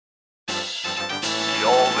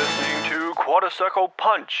Quarter Circle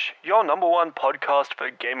Punch, your number one podcast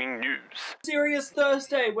for gaming news. Serious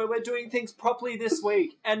Thursday, where we're doing things properly this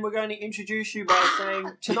week, and we're going to introduce you by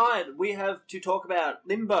saying tonight we have to talk about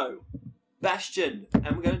Limbo, Bastion,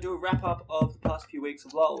 and we're going to do a wrap up of the past few weeks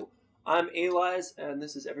of LoL. I'm Elias, and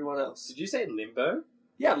this is everyone else. Did you say Limbo?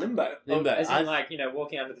 Yeah, Limbo. Limbo. As in,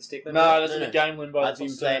 walking under the stick Limbo? No, this is a game Limbo. I've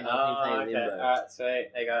been playing Limbo. Alright, sweet.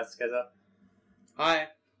 Hey guys, Keza. Hi,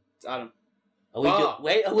 it's Adam. Are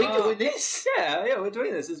we doing this? Yeah, we're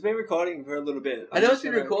doing this. It's been recording for a little bit. I know it's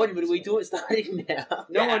been recording, but are we doing it starting now?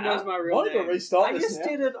 No one knows my real Why don't name. you restart I this just now?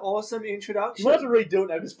 did an awesome introduction. You might have to redo it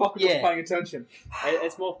now because fucking was paying attention.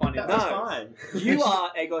 It's more funny. That No. was fine. You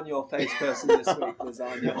are egg on your face person this week,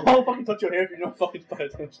 Lasagna. I'll fucking touch your hair if you don't fucking pay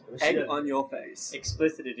attention. Egg on your face.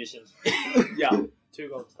 Explicit edition. Yeah. 2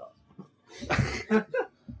 gold stars.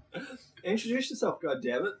 Introduce yourself,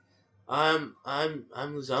 goddammit. I'm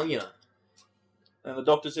Lasagna. And the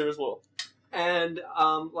doctor's here as well. And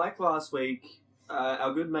like last week,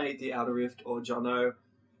 our good mate, the Outer Rift, or Jono,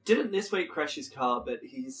 didn't this week crash his car, but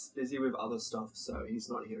he's busy with other stuff, so he's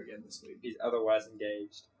not here again this week. He's otherwise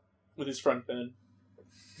engaged. With his friend Ben.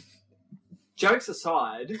 Jokes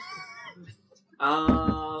aside,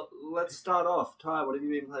 let's start off. Ty, what have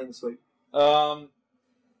you been playing this week? I've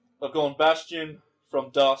gone Bastion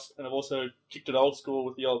from Dust, and I've also kicked it old school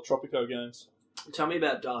with the old Tropico games. Tell me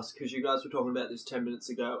about Dusk, because you guys were talking about this 10 minutes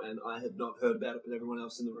ago, and I had not heard about it, but everyone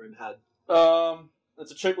else in the room had.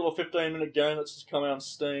 It's a cheap little 15-minute game that's just come out on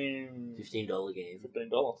Steam. $15 game.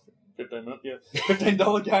 $15. 15 minute, yeah.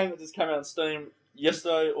 $15 game that just came out on Steam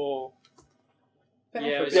yesterday or...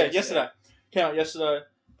 yesterday. Came out yesterday.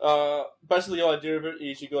 Basically the idea of it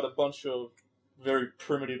is you got a bunch of very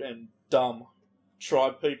primitive and dumb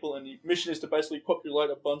tribe people, and the mission is to basically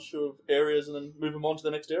populate a bunch of areas and then move them on to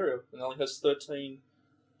the next area. And it only has 13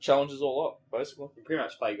 challenges all up, basically. You pretty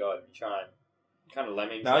much play God. You try and kind of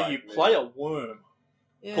lemmings. Now you play a worm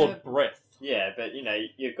called Breath. Yeah, but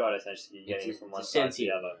you've got essentially getting from one side to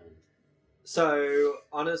the other. So,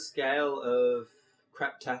 on a scale of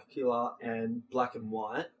Craptacular and Black and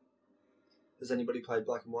White, has anybody played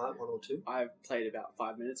Black and White 1 or 2? I've played about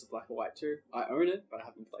 5 minutes of Black and White 2. I own it, but I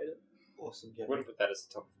haven't played it. Awesome game. Wouldn't put that as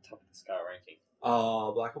the top of the scale ranking.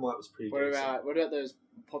 Oh, Black and White was pretty What decent. about those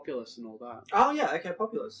Populous and all that? Oh, yeah, okay,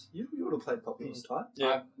 Populous. You would have played Populous, Ty.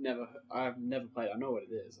 Yeah. I've never played it. I know what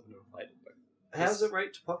it is. I've never played it. But How does it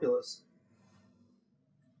rate to Populous?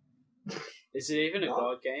 is it even a No.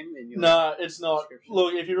 God game in your No, it's not. description?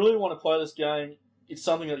 Look, if you really want to play this game, it's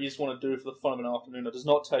something that you just want to do for the fun of an afternoon. It does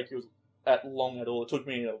not take you that long at all. It took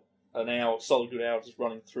me an hour, solid good hour, just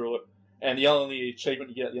running through it. And the only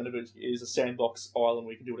achievement you get at the end of it is a sandbox island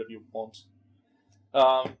where you can do whatever you want.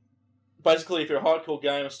 Basically, if you're a hardcore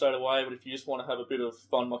gamer, stay away. But if you just want to have a bit of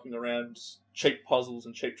fun mucking around, cheap puzzles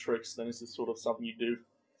and cheap tricks, then this is sort of something you do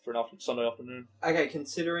for an Sunday afternoon. Okay,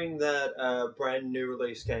 considering that a brand new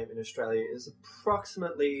release game in Australia is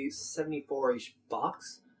approximately 74-ish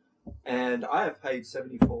bucks, and I have paid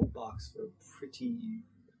 $74 for pretty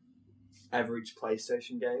average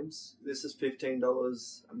PlayStation games. This is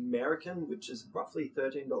 $15 American, which is roughly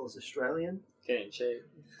 $13 Australian. Getting cheap.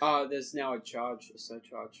 There's now a surcharge.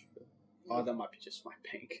 Oh, that might be just my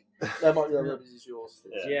bank. That might be is yours.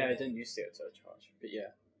 Yeah, I didn't used to get a surcharge, but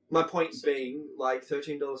yeah. My point being, like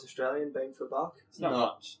 $13 Australian, bang for a buck. It's not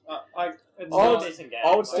much. It's I a would- decent game.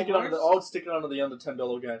 I would stick it under the under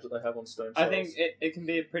 $10 games that they have on Steam. I think it can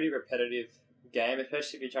be a pretty repetitive game,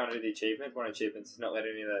 especially if you're trying to do the achievement. One of the achievements is not let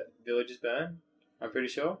any of the villages burn, I'm pretty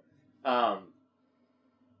sure.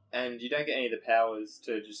 And you don't get any of the powers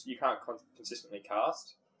to you can't consistently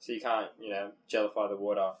cast, so you can't, gellify the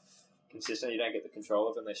water consistently. You don't get the control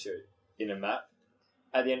of it unless you're in a map.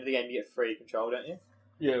 At the end of the game, you get free control, don't you?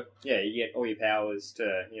 Yeah. Yeah, you get all your powers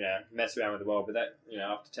to, mess around with the world, but that,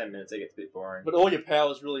 after 10 minutes, it gets a bit boring. But all your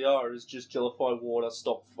powers really are is just gellify water,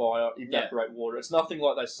 stop fire, evaporate water. It's nothing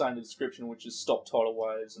like they say in the description, which is stop tidal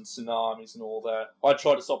waves and tsunamis and all that. I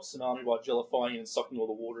tried to stop a tsunami by gellifying it and sucking all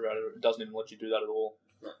the water out of it. It doesn't even let you do that at all.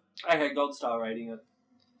 Okay, gold star rating it.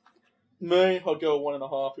 Me, I'd go a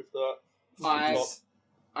 1.5 if that.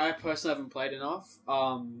 I personally haven't played enough.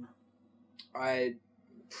 For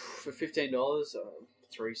 $15,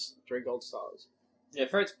 three gold stars. Yeah,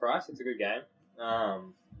 for its price, it's a good game.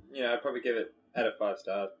 I'd probably give it out of 5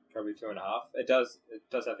 stars, probably 2.5. It does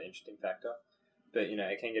have an interesting factor, but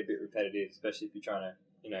it can get a bit repetitive, especially if you're trying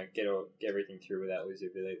to get everything through without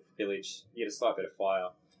losing your village. You get a slight bit of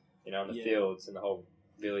fire, on the fields, and the whole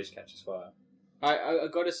village catches fire. I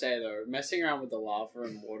gotta say though, messing around with the lava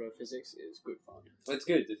and water physics is good fun. Well, it's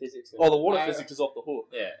good. The physics. Oh, the water physics is off the hook.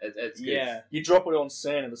 Yeah, it's good. Yeah. You drop it on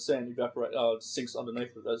sand, and the sand evaporates, sinks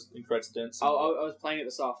underneath it and creates dents. I was playing it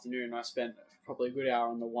this afternoon, and I spent probably a good hour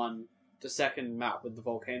on the second map with the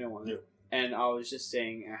volcano on it. Yeah. And I was just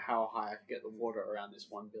seeing how high I could get the water around this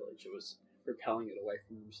one village. It was repelling it away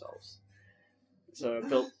from themselves. So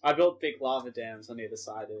I built big lava dams on either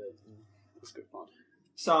side of it. And it was good fun.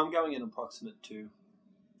 So I'm going in approximate 2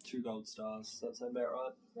 gold stars. That sound about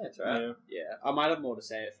right? Yeah, it's alright. Yeah. Yeah, I might have more to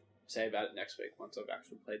say about it next week once I've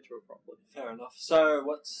actually played through it properly. Fair enough. So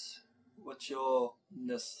what's your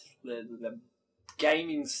the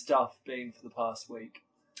gaming stuff been for the past week?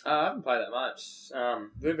 I haven't played that much. A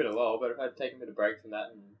little bit of LoL, but I've taken a bit of break from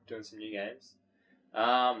that and doing some new games.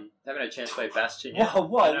 Haven't had a chance to play Bastion yet.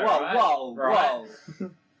 Whoa.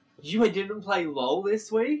 You didn't play LoL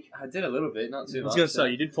this week? I did a little bit, not too I much. was going to say,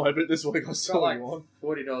 you did play a bit this week. I got saw like you on.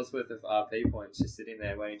 $40 worth of RP points just sitting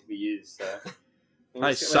there waiting to be used. So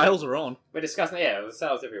Hey, sales are on. We're discussing, the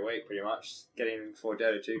sales every week pretty much. Getting before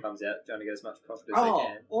Dota 2 comes out, trying to get as much profit as they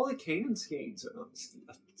can. All the Keenan skins are on.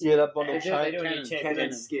 Yeah, that bundle They do a new Cannon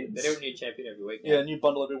champion. skins. They do a new champion every week. Yeah, new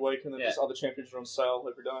bundle every week, and then Yeah. just other champions are on sale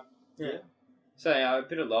every day. Yeah. So a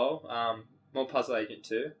bit of LoL, more Puzzle Agent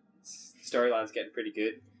 2. Storyline's getting pretty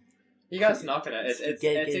good. You guys knocking it. It's a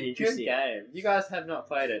good game. You guys have not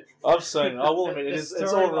played it. I've seen it. I will admit, it's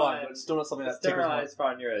all right, but it's still not something The that tickles storyline my... is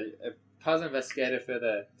fine. You're a puzzle investigator for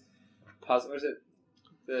the puzzle. What is it?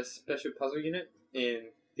 The special puzzle unit in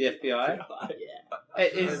the FBI.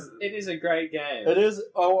 It is a great game. It is.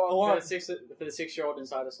 Oh, I For want... the 6-year-old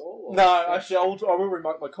inside us all? Or? No, actually, I will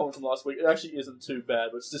remark my comment from last week. It actually isn't too bad,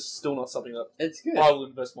 but it's just still not something that It's good. I will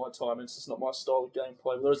invest my time in. It's just not my style of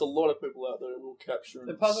gameplay. But there's a lot of people out there who will capture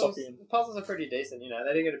The and puzzles, suck in. the puzzles are pretty decent. They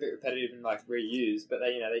do get a bit repetitive and like reused, but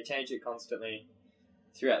they change it constantly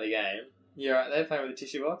throughout the game. You're right there playing with a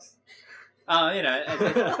tissue box.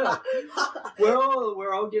 We're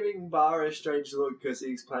all giving Bar a strange look because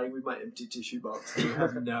he's playing with my empty tissue box. We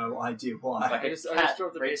have no idea why. like I a just cat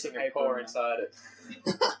dropped a piece racing of a paper paw in inside it.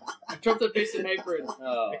 I dropped a piece of paper in.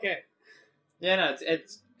 Oh. Okay. Yeah, no,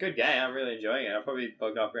 it's a good game. I'm really enjoying it. I've probably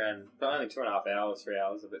logged up around only 2.5 hours, 3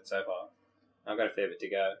 hours of it so far. I've got a fair bit to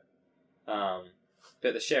go.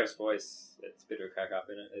 But the sheriff's voice, it's a bit of a crack up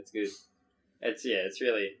in it. It's good. It's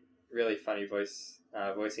really, really funny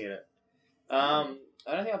voicing in it. I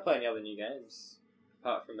don't think I'll play any other new games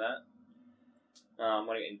apart from that. I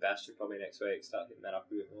want to get in Bastion probably next week, start hitting that up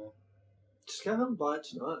a bit more. Just go home and buy it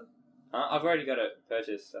tonight. I've already got it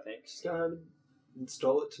purchased, I think. Just go home and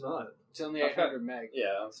install it tonight. It's only I've got- 800 meg. Yeah,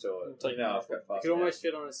 I'll install it. Take it I've off. got You fast. could almost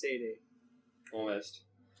fit on a CD. Almost.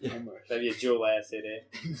 Almost. Maybe a dual layer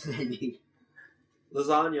CD.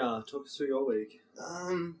 Lasagna, talk us through your week.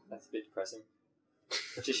 That's a bit depressing.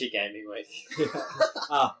 Just your gaming week.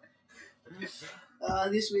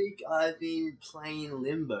 This week I've been playing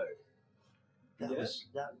Limbo. That Yeah. was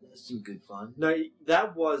some good fun. No,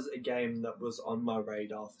 that was a game that was on my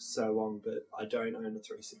radar for so long, but I don't own a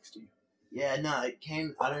 360. Yeah, no, it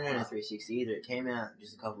came. I don't own a 360 either. It came out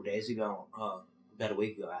just a couple days ago, about a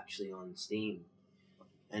week ago actually, on Steam,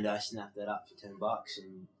 and I snapped that up for $10,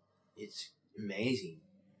 and it's amazing.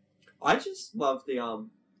 I just love the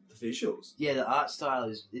visuals. Yeah, the art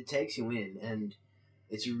style it takes you in, and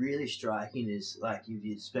it's really striking. Is like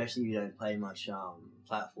especially if you don't play much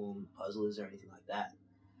platform puzzlers or anything like that.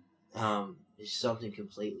 It's something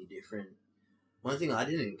completely different. One thing I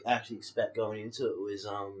didn't actually expect going into it was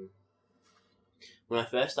when I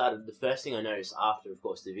first started. The first thing I noticed after, of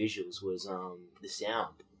course, the visuals was the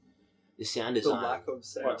sound. The sound The design. lack of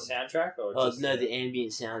sound. What, soundtrack? Or Oh, just, no, the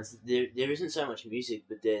ambient sounds. There isn't so much music,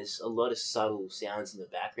 but there's a lot of subtle sounds in the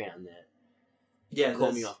background that Yeah,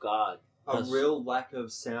 caught me there's off guard. a real lack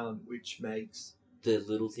of sound, which makes... The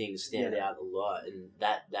little things stand out a lot, and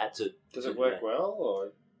that's a... Does it work well,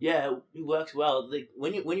 or...? Yeah, it works well. Like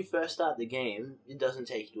when you first start the game, it doesn't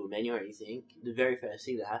take you to a menu or anything. The very first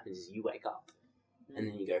thing that happens is you wake up, and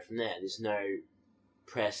then you go from there. There's no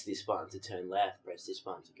press this button to turn left, press this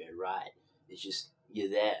button to go right. It's just you're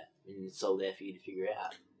there, and it's all there for you to figure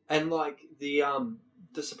out. And, like, the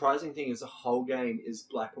surprising thing is the whole game is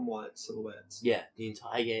black and white silhouettes. Yeah, the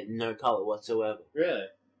entire game, no color whatsoever. Really?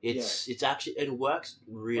 It's actually it works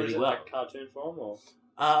What really is it, well. like cartoon form, or...?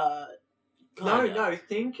 No,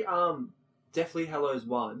 think Deathly Hallows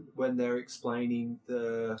 1, when they're explaining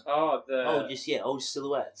the... Old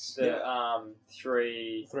silhouettes. The,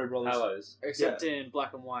 three brothers. Hallows. Except in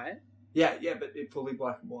black and white. Yeah, but it's fully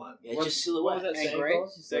black and white. Yeah, What- just what was silhouettes. that And saying grey?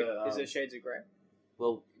 called? Is there shades of grey?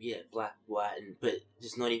 Well, yeah, black, white, but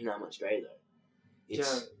there's not even that much grey though.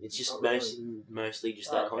 it's just not really. mostly just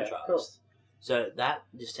Oh, that okay, contrast. cool. So that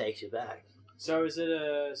just takes you back. So is it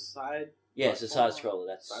a side? Yeah, it's a side Platformer? scroller.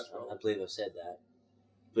 That's Side scroller. I believe I've said that.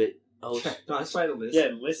 But I was Nice way to listen.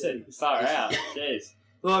 Yeah, listen. Far out. Jeez.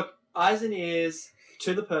 Look, eyes and ears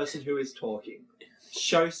to the person who is talking.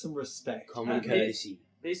 Show some respect. common Okay? courtesy.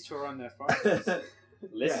 These two are on their phones.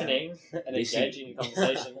 Listening and Listen. engaging in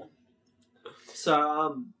conversation.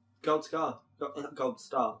 So, Gold Star. Gold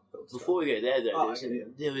Star. Before we go there, though, Oh,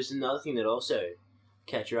 there was another thing that also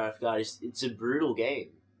catch your eye off guard. It's a brutal game.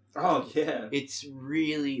 Oh, yeah. It's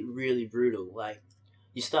really, really brutal. Like,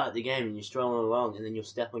 you start the game and you're strolling along, and then you'll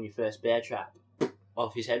step on your first bear trap.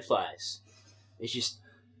 Off his head flies. It's just,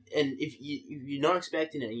 and if you're not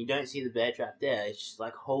expecting it and you don't see the bear trap there, it's just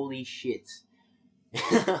like, holy shit.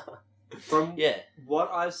 From Yeah,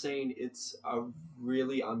 what I've seen, it's a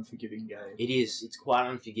really unforgiving game. it is. It's quite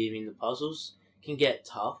unforgiving. The puzzles can get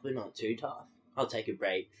tough, but not too tough. I'll take a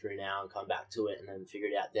break for an hour and come back to it and then figure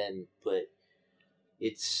it out then. But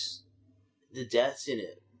it's the deaths in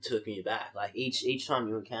it took me back. Like each time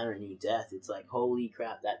you encounter a new death, it's like, holy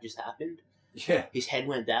crap, that just happened. Yeah. His head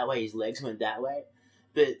went that way, his legs went that way.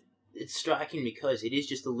 But it's striking because it is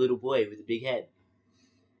just a little boy with a big head.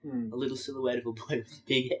 A little silhouette of a boy with a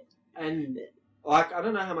big head. And, like, I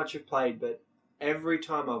don't know how much you've played, but every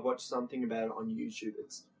time I've watched something about it on YouTube,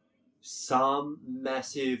 it's some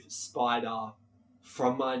massive spider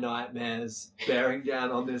from my nightmares bearing down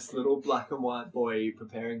on this little black and white boy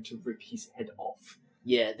preparing to rip his head off.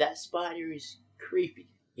 Yeah, that spider is creepy.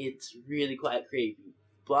 It's really quite creepy.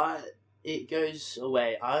 But it goes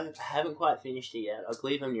away. I haven't quite finished it yet. I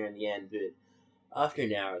believe I'm near the end, but after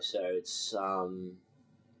an hour or so, it's,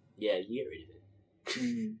 yeah, you get rid of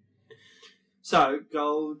it. So,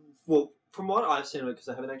 Gold, well, from what I've seen of it, because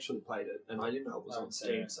I haven't actually played it, and I didn't know it was on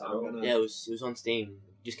Steam, so I'm going to... Yeah, it was on Steam.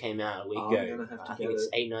 Just came out a week I'm ago. gonna have to I think get it's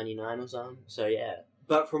it. $8.99 or something. So yeah.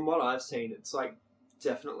 But from what I've seen, it's, like,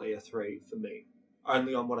 definitely a 3 for me.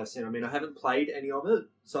 Only on what I've seen. I mean, I haven't played any of it,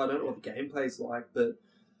 so I don't know what the gameplay's like, but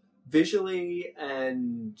visually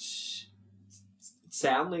and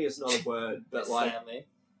soundly is not a word, but, like, Family.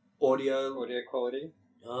 audio... Audio quality.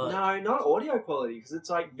 No, not audio quality, because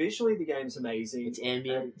it's, like, visually the game's amazing. It's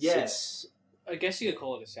ambient. Yeah. It's, I guess you could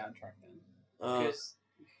call it a soundtrack then. Because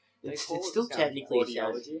they it's call it still a soundtrack. technically a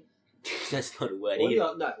sound- Audiology. That's not a word either.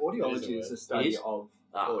 Audio, no, audiology is the study is? of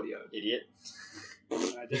Ah. audio. Idiot. I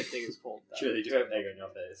don't think it's called that. Truly do have egg on your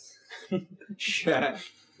face.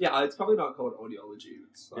 Yeah, it's probably not called audiology.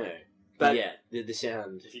 It's No. like, But yeah, the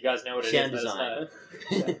sound. If you guys know what it Sound is, let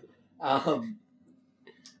us know.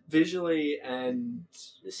 visually and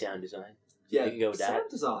The sound design. yeah, You can go with that. sound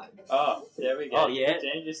design. Oh, there we go. Oh, yeah.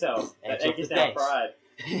 Change yourself. Eggs That off egg is the now face.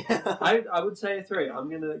 fried. I would say a 3. I'm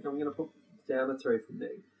gonna put down a 3 from me.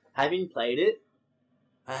 Having played it,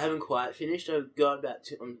 I haven't quite finished. I've got about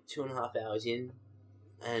 2.5 hours in,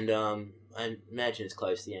 and I imagine it's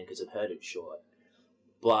close to the end because I've heard it's short.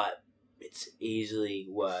 But it's easily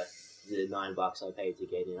worth the $9 I paid to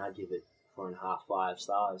get in. I'd give it 4.5, 5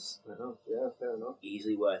 stars. Oh, yeah, fair enough.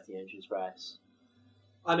 Easily worth the entrance price.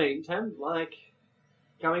 I mean,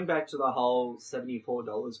 coming back to the whole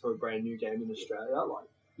 $74 for a brand new game in Australia, like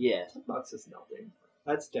Yeah. $10 is nothing.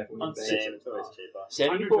 That's definitely On better. Steam, it's always cheaper.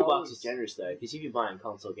 $74 is generous though, because if you're buying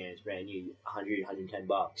console games brand new,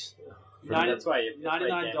 $110. That's why you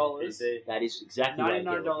 $99. PC. That is exactly what I get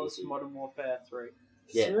on $99 PC. for Modern Warfare 3.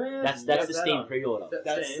 Yeah, that's Yeah, the that Steam are- pre-order.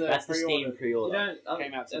 That's Steam. the That's the pre-order. Steam You pre-order. don't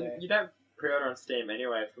Came out today. and you don't pre-order on Steam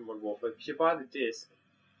anyway for Modern Warfare because you buy the disc.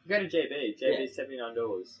 You go to JB. JB's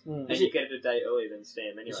 $79, and Is you it- get it a day earlier than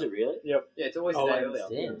Steam anyway. Is it really? Yeah, it's always a Oh, day I earlier.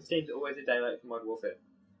 understand. Steam's always a day late for Modern Warfare.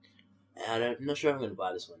 I'm not sure I'm going to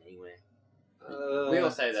buy this one anyway. We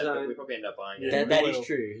all say that, so- but we probably end up buying it. Yeah, that we is will.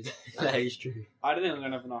 true. That is true. I don't think I'm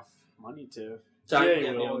going to have enough money to. Don't Yeah, get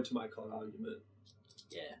you me will. onto my COD argument.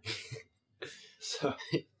 Yeah. So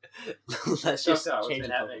Let's So, just what's change been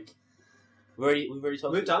the happening? topic. We've already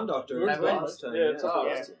talked we've done about Doctor. We've It's done last turn, Yeah, it's yeah. all Oh, the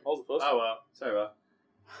first. I was the first. Oh well, sorry,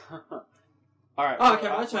 well. Alright. Oh, okay,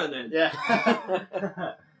 my turn then.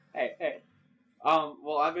 Yeah. Hey.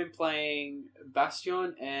 Well, I've been playing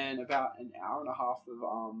Bastion and about an hour and a half of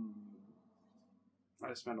I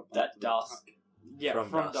just spent a That Dusk. Yeah, From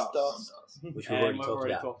from Dusk. Dusk. which we've And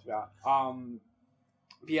already talked about.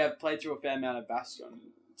 But yeah, I've played through a fair amount of Bastion.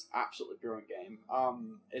 It's an absolutely brilliant game.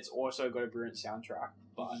 It's also got a brilliant soundtrack.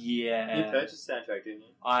 But Yeah. You purchased the soundtrack, didn't you?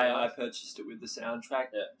 I purchased it with the soundtrack.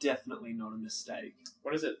 Yeah. Definitely not a mistake.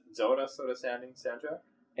 What is it? Zelda sort of sounding soundtrack?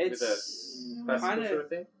 It's classical kind sort of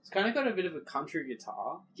thing. It's kind of got a bit of a country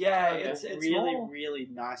guitar. Yeah, Okay. it's really, more, really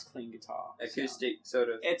nice, clean guitar. Acoustic sort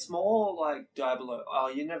of. it's more like Diablo. Oh,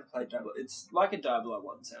 you never played Diablo. It's like a Diablo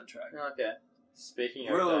 1 soundtrack. Okay. Speaking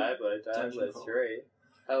of Real Diablo dungeon 3.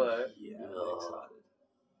 Hello. Yeah, I'm excited.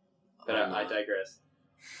 But I digress.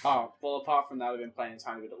 Oh, well, apart from that, I've been playing a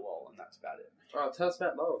tiny bit of LoL, and that's about it. Oh, tell us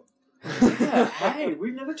about LoL. Yeah, hey,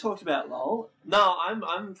 we've never talked about LOL. No,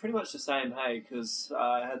 I'm pretty much the same. Hey, because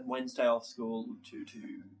I had Wednesday off school due to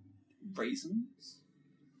reasons.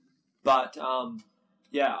 But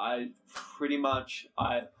yeah, I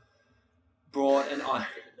brought an eye.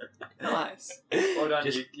 Nice. Well done.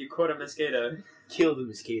 Just- You caught a mosquito. Kill the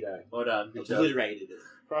mosquito. Well done. Good job. Obliterated it.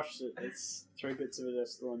 Crushed it. It's 3 bits of it are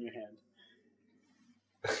still on your hand.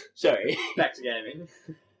 Sorry. Back to gaming.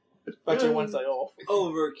 Back to Wednesday off.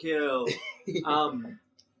 Overkill.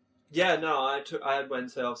 Yeah, no, I had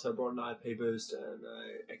Wednesday off, so I brought an IP boost and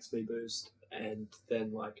a XP boost, and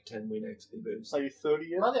then like 10 win XP boost. Are you 30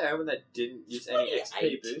 yet? Am I the only one that didn't use any XP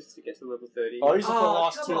 28. boost to get to level 30? I used it for the Oh,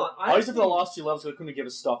 last come two. on, I used it for the think- last 2 levels because I couldn't give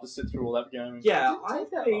us stuff to sit through all that gaming. Yeah, It didn't take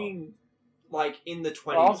I've that been like in the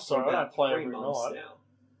 20s Oh, I'm sorry, for I don't about play 3 every months night. now.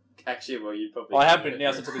 Actually, well, you probably. I have been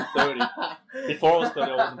now since I've been 30. Before I was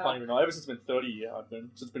 30, I wasn't playing every night. Ever since I've been 30, yeah, I've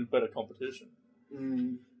been. So it's been better competition.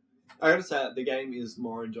 I gotta say, the game is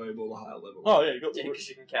more enjoyable the higher level. Oh yeah, you got Yeah, because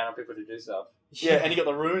you can count on people to do stuff. yeah, and you got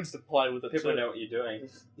the runes to play with it People too. know what you're doing.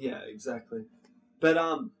 Yeah, exactly. But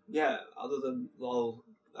yeah, other than LOL,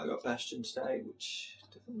 I got Bastion today, which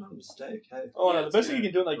definitely not a mistake. Hey, Oh Yeah, no, the best it's thing you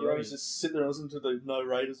can do in that game brilliant. is just sit there and listen to the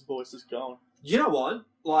narrator's voice just going. you know what?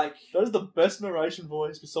 Like, That is the best narration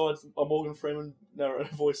voice besides a Morgan Freeman narrator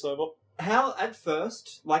voiceover. how at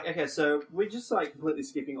first, like, okay, so we're just like completely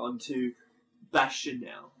skipping on to Bastion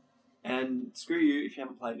now, and screw you if you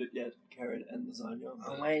haven't played it yet, Karen and Lasagna.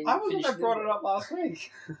 I wasn't I brought it up last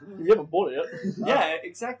week. You haven't bought it yet. Yeah,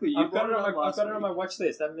 exactly. You I've got it on last my week. watch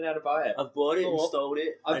list. I haven't been able to buy it. I've bought it, Oh. installed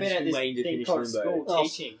it. I've I've been just at been this waiting to thing finish called Limbo. school Oh.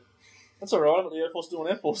 teaching. That's alright. I'm at the Air Force doing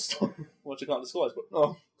Air Force stuff, which I can't disguise. But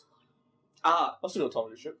oh, Ah, I've still got time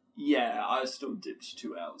to do shit. yeah, I still dipped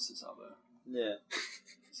 2 hours this other. Yeah.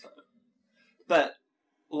 So, but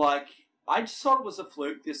like, I just thought it was a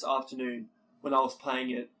fluke this afternoon when I was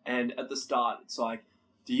playing it, and at the start, it's like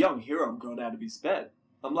the young hero got out of his bed.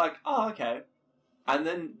 I'm like, oh, okay. And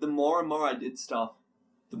then the more and more I did stuff,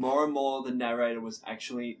 the more and more the narrator was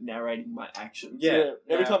actually narrating my actions. Yeah.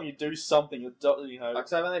 Every Yeah. time you do something, it does, you know. Like,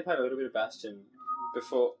 so I've only played a little bit of Bastion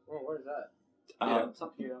before. Oh, what is that?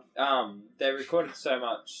 Something. They recorded so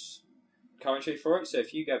much commentary for it, so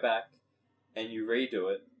if you go back and you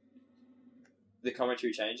redo it, the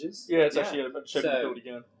commentary changes. Yeah, it's Yeah. actually a check and So- build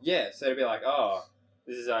again. Yeah, so it'll be like, oh,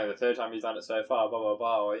 this is only the 3rd time he's done it so far, blah, blah,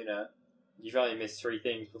 blah, or, you know, you've only missed 3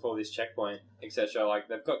 things before this checkpoint, etc. Like,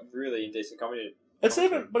 they've got really indecent commentary. It's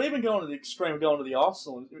even going to the extreme, going to the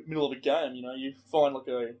arsenal in the middle of a game. You know, you find like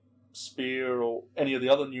a spear or any of the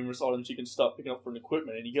other numerous items you can start picking up from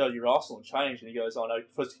equipment, and you go to your arsenal and change, and he goes, "Oh no,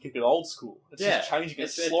 first you keep it old school." It's just changing it,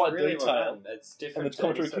 slight really detail. well done. It's different And the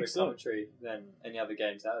commentary sort of kicks in. commentary than any other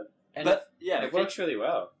games have. And But yeah, It works really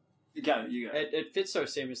well. you go. it fits so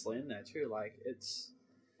seamlessly in there too. Like it's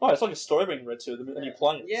Oh, it's like a story being read to them, and you're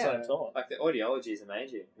playing it Yeah. at the same time. Like, the audiology is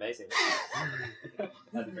amazing. Had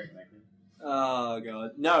to bring it back in. Oh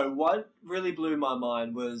god. No, what really blew my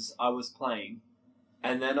mind was I was playing,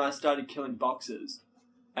 and then I started killing boxes,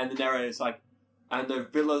 and the narrator's like, and the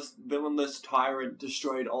villainous tyrant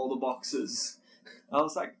destroyed all the boxes. I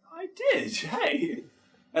was like, I did, hey!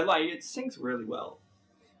 And like, it syncs really well.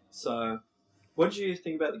 So, what did you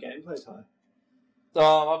think about the gameplay, Ty?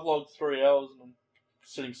 I've logged 3 hours, and I'm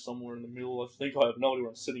sitting somewhere in the middle. I think I have no idea where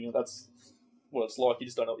I'm sitting at. That's what it's like. You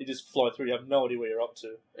just don't know. You just fly through. You have no idea where you're up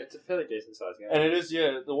to. It's a fairly decent sized game. And it is,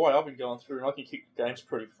 yeah, the way I've been going through, and I can kick games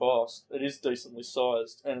pretty fast. It is decently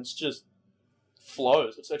sized, and it's just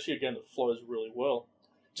flows. It's actually a game that flows really well.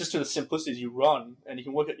 Just to the simplicities, you run, and you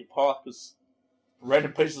can work out your path because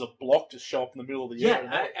random pieces of block just show up in the middle of the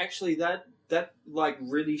air. Actually, that like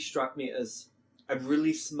really struck me as a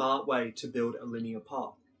really smart way to build a linear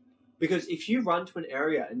path. Because if you run to an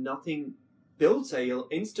area and nothing builds there,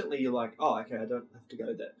 you're like, oh, okay, I don't have to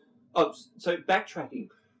go there. Oh, so backtracking.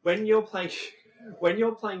 When you're playing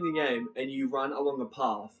the game and you run along a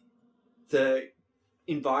path, the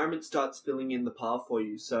environment starts filling in the path for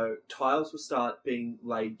you. So tiles will start being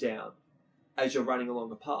laid down as you're running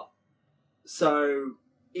along a path. So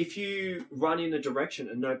if you run in a direction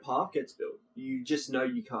and no path gets built, you just know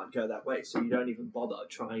you can't go that way. So you don't even bother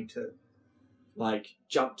trying to, like,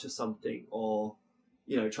 jump to something or,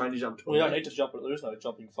 you know, trying to jump to Well, you don't way. need to jump, but there is no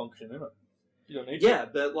jumping function in it. You don't need to. Yeah,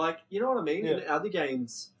 but like, you know what I mean? Yeah. In other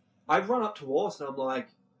games, I'd run up to walls and I'm like,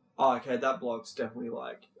 oh, okay, that block's definitely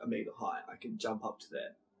like a meter high. I can jump up to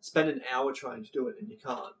there. Spend an hour trying to do it and you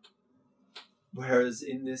can't. Whereas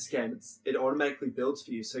in this game, it automatically builds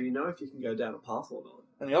for you, so you know if you can go down a path or not.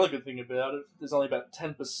 And the other good thing about it, there's only about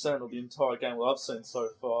 10% of the entire game that I've seen so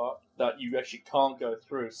far that you actually can't go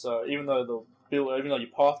through. So even though your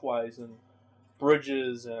pathways and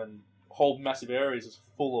bridges and whole massive areas is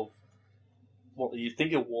full of what you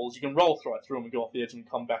think are walls, you can roll right through them and go off the edge and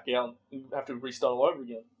come back out and have to restart all over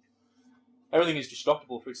again. Everything is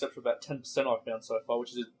destructible except for about 10% I've found so far,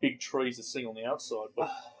 which is just big trees to see on the outside.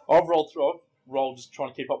 But I've rolled just trying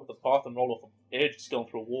to keep up with the path and rolled off an edge, just going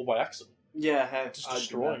through a wall by accident. Yeah, Just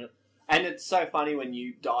destroying it. And it's so funny when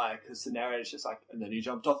you die, because the narrator's just like, and then he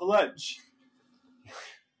jumped off a ledge.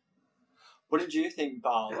 What did you think,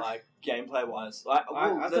 Bar, like, gameplay-wise? Like,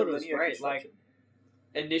 I thought it was linear great. construction.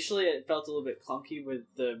 Like, initially it felt a little bit clunky with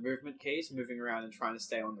the movement keys, moving around and trying to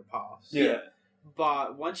stay on the path. Yeah.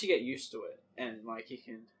 But once you get used to it, and, like, you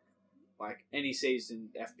can... Like, any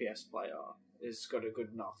seasoned FPS player has got a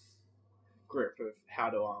good enough grip of how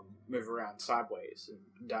to move around sideways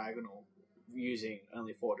and diagonal using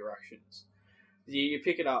only 4 directions. You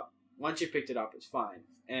pick it up. Once you've picked it up, it's fine.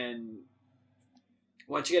 And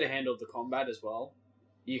once you get a handle of the combat as well,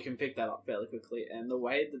 you can pick that up fairly quickly. And the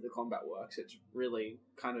way that the combat works, it's really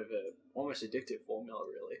kind of a almost addictive formula,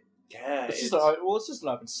 really. Yeah. It's just an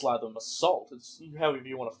open slather and assault. It's however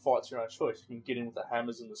you want to fight, it's your own choice. You can get in with the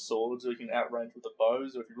hammers and the swords, or you can outrange with the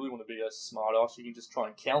bows, or if you really want to be a smart ass, you can just try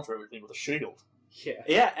and counter everything with a shield. Yeah.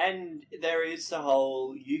 Yeah, and there is the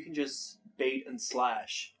whole, you can just beat and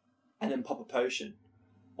slash, and then pop a potion.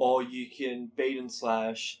 Or you can beat and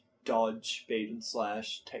slash, dodge, beat and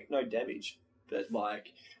slash, take no damage. But,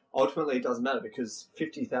 like, ultimately it doesn't matter because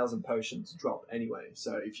 50,000 potions drop anyway.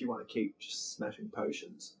 So if you want to keep just smashing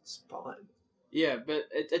potions, it's fine. Yeah, but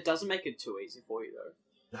it doesn't make it too easy for you, though.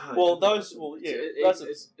 No,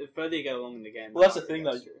 The further you get along in the game... Well, that's the thing,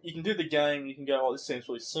 though. You can do the game, you can go, oh, this seems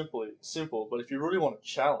really simple, but if you really want a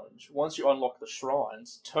challenge, once you unlock the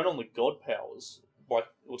shrines, turn on the god powers, like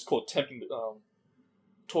what's called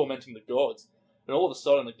tormenting the gods, and all of a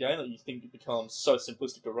sudden the game that you think it becomes so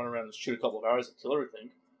simplistic to run around and shoot a couple of arrows and kill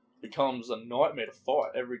everything, becomes a nightmare to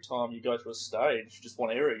fight. Every time you go through a stage, just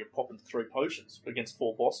one area, you're popping 3 potions against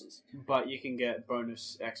 4 bosses. But you can get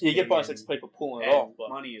bonus XP. You get bonus XP for pulling it and off, but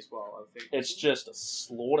money as well, I think. it's just a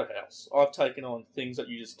slaughterhouse. I've taken on things that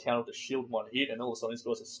you just counter with a shield one hit, and all of a sudden these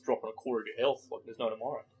guys are dropping a quarter of your health like there's no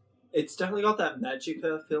tomorrow. It's definitely got that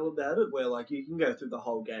Magicka feel about it, where like you can go through the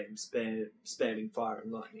whole game spamming fire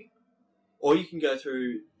and lightning, or you can go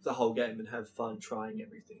through the whole game and have fun trying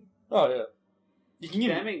everything. Oh yeah, you can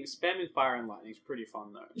Spamming fire and lightning is pretty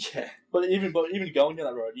fun though. Yeah, but even going down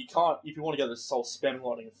that road, you can't. If you want to go this whole spamming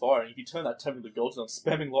lightning and firing, if you turn that tempting the gods on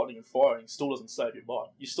spamming lightning and firing, it still doesn't save your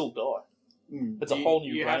butt. You still die. It's a whole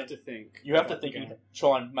new. You range. have to think. You have to think and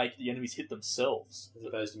try and make the enemies hit themselves. As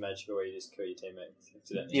opposed to Magicka where you just kill your teammates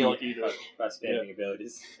accidentally. Yeah, like you do. By spamming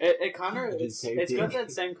abilities. It kind of it's got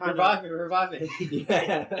that same kind Revive me.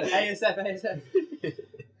 yeah. ASF.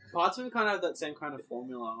 parts of it kind of have that same kind of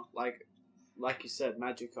formula. Like you said,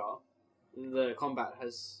 Magicka. The combat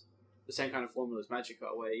has the same kind of formula as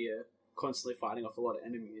Magicka, where you're constantly fighting off a lot of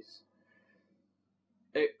enemies.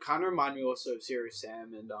 It kind of reminded me also of Serious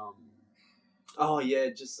Sam and Oh yeah,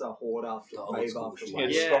 just a horde after wave after Yeah, wave.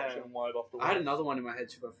 destruction wave after wave. I had another one in my head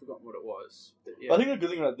too, but I've forgotten what it was. But I think the good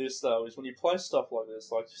thing about this though is when you play stuff like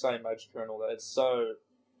this, like say Magicka and all that, it's so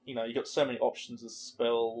you got so many options of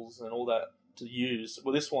spells and all that to use.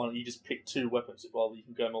 With this one, you just pick 2 weapons. Well, you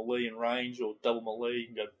can go melee and range, or double melee. You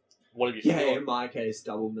can go whatever you feel. Yeah, in my case,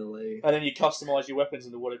 double melee. And then you customize your weapons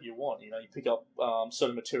into whatever you want. You pick up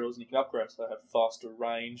certain materials and you can upgrade. So they have faster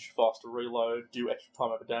range, faster reload, do extra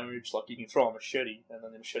time over damage. Like you can throw a machete, and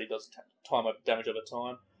then the machete does time over damage over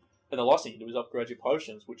time. And the last thing you can do is upgrade your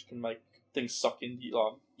potions, which can make things suck in.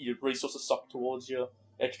 Your resources suck towards you,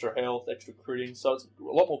 extra health, extra critting. So it's a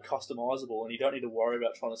lot more customizable, and you don't need to worry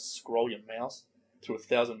about trying to scroll your mouse through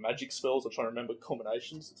 1,000 magic spells or trying to remember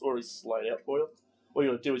combinations. It's already laid out for you. All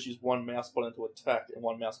you got to do is use one mouse button to attack and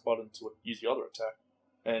one mouse button to use the other attack,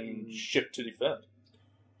 and shift to defend.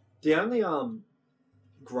 The only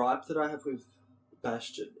gripe that I have with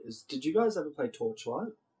Bastion is, did you guys ever play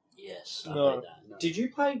Torchlight? Yes, No. I played that. No. Did you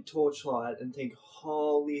play Torchlight and think,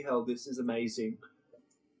 holy hell, this is amazing,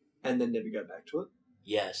 and then never go back to it?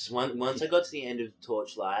 Yes, once I got to the end of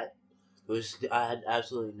Torchlight, I had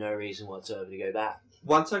absolutely no reason whatsoever to go back.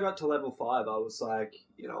 Once I got to level 5, I was like,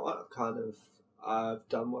 you know what, I've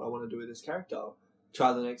done what I want to do with this character.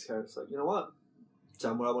 Try the next character. It's like, you know what,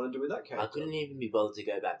 done what I want to do with that I character. couldn't even be bothered to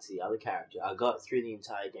go back to the other character. I got through the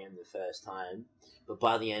entire game the first time, but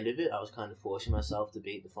by the end of it, I was kind of forcing myself to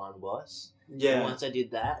beat the final boss. And Yeah. once I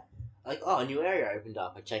did that, like, a new area opened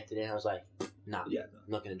up. I checked it in. I was like, nah, Yeah.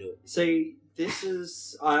 I'm not going to do it. See, this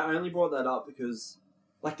is... I only brought that up because,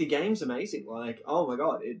 like, the game's amazing. Like, oh my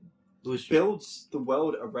god, it It was builds the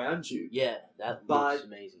world around you. Yeah, that But- looks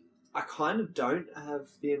amazing. I kind of don't have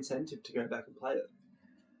the incentive to go back and play it.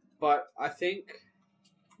 But I think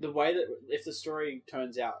the way that if the story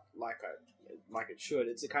turns out like it should,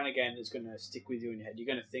 it's the kind of game that's going to stick with you in your head. You're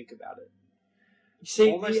going to think about it.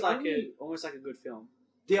 See, almost like a good film.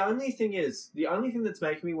 The only thing that's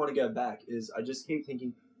making me want to go back is I just keep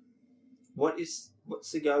thinking, what's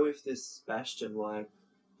the go with this Bastion? Like,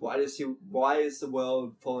 why is the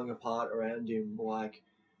world falling apart around him? Like,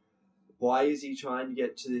 why is he trying to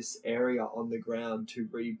get to this area on the ground to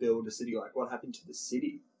rebuild a city? Like, what happened to the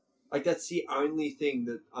city? Like, that's the only thing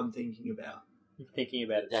that I'm thinking about. You're thinking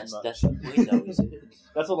about it That's too much. that's the point, though, isn't it?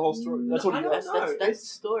 That's what the whole story. That's what I you. don't That's know. the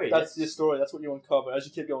story. That's your story. That's what you uncover. As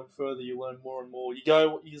you keep going further, you learn more and more. You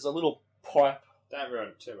go. There's a little pipe. Don't ruin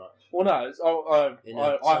it too much. Well, no. You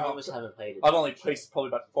know, some of I've us haven't played it. I've only pieced probably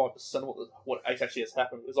about 5% of what actually has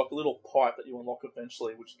happened. There's like a little pipe that you unlock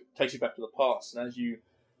eventually, which takes you back to the past. And as you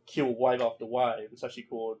kill wave after wave, it's actually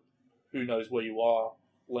called "Who Knows Where You Are"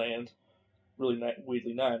 land, really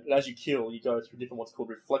weirdly named. And as you kill, you go through different what's called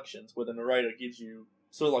reflections, where the narrator gives you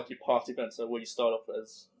sort of like your past events. So where you start off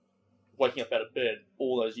as waking up out of bed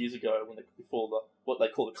all those years ago, before what they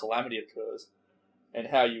call the calamity occurs, and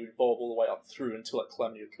how you evolve all the way up through until that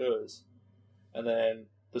calamity occurs. And then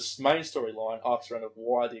the main storyline arcs around of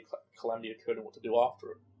why the calamity occurred and what to do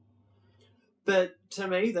after it. But to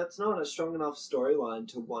me, that's not a strong enough storyline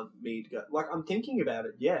to want me to go. Like, I'm thinking about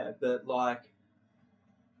it, yeah, but like,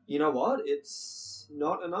 you know what? It's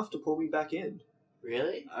not enough to pull me back in.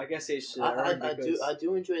 Really? I guess it's. I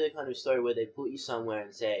do enjoy the kind of story where they put you somewhere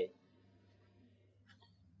and say,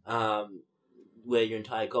 where your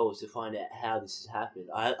entire goal is to find out how this has happened.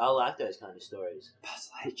 I like those kind of stories.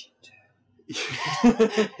 Puzzle Agent.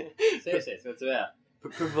 Seriously, that's what it's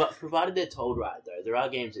about. Provided they're told right, though. There are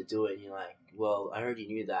games that do it and you're like, well, I already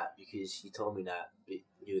knew that because you told me that, but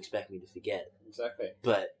you expect me to forget. Exactly.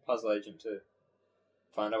 But Puzzle Agent 2.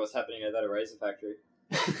 Find out what's happening at that eraser factory.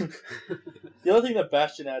 The other thing that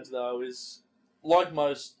Bastion adds, though, is like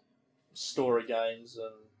most story games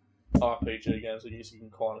and RPG games, I guess you can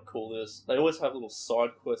kind of call this, they always have little side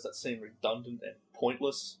quests that seem redundant and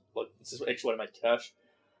pointless. Like, it's just an extra way to make cash.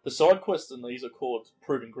 The side quests in these are called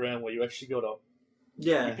Proving Ground, where you actually got to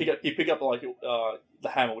Yeah. you pick up like the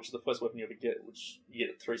hammer, which is the first weapon you ever get, which you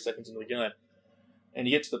get 3 seconds into the game, and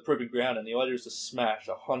you get to the Proving Ground, and the idea is to smash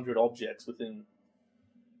 100 objects within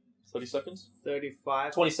 30 seconds,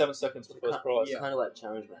 35. 27 seconds for the first prize. it's kind of like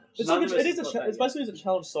challenge maps. It's None like of us have got that it's basically a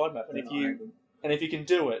challenge side map, and if you can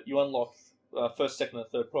do it, you unlock first, second, and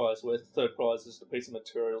third prize. Where the third prize is a piece of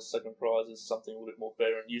material, second prize is something a little bit more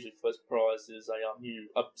better, and usually first prize is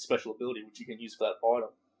a special ability which you can use for that item.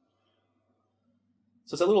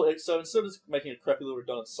 So it's a little. So instead of just making a crappy little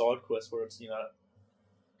redundant side quest where it's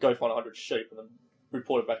go find 100 sheep and then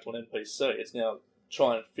report it back to an NPC, it's now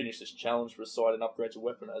try and finish this challenge for a side and upgrade your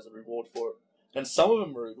weapon as a reward for it. And some of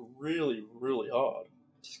them are really, really hard.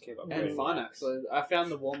 Just keep up. And fun, actually. I found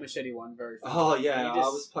the War Machete one very fun. Oh yeah, You I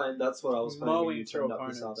just was playing. That's what I was playing. when mowing you through turned up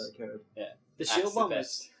this opponents. other code. The Axe shield the one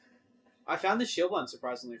best. was. I found the shield one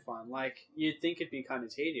surprisingly fun. Like, you'd think it'd be kind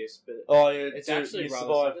of tedious, but Oh yeah, It's dude, actually you rather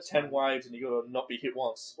survive satisfying. 10 waves and you got to not be hit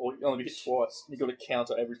once, or you only be hit twice. You got to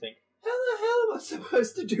counter everything. How the hell am I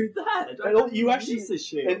supposed to do that? I And don't you use actually- this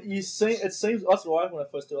shit. And it seems that's why when I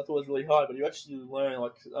first did, I thought it was really hard. But you actually learn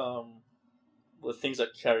the things that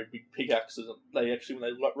carry big pickaxes. They actually,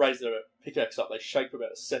 when they raise their pickaxe up, they shake for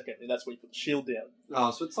about a second, and that's when you put the shield down.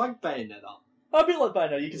 Oh, so it's like Bayonetta. A bit like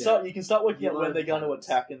Bayonetta. You can start working You out when learn they're going to patterns.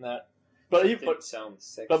 attack in that. But Sounds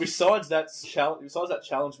sexy. but besides that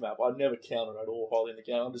challenge map, I never counter at all hardly in the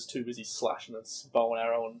game. I'm just too busy slashing and bow and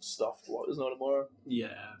arrow and stuff like there's no tomorrow. Yeah,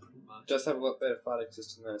 pretty much. Does have a lot better fighting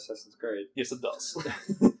system than Assassin's Creed. Yes, it does.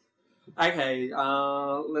 Okay,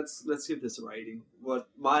 let's give this a rating.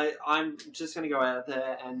 I'm just gonna go out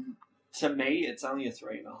there, and to me, it's only a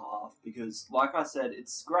 3.5 because, like I said,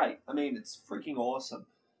 it's great. I mean, it's freaking awesome,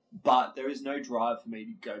 but there is no drive for me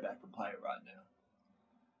to go back and play it right now.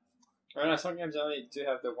 I don't know, some games only do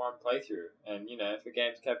have the one playthrough, and if a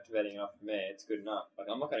game's captivating enough for me, it's good enough. Like,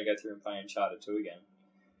 I'm not going to go through and play Uncharted 2 again,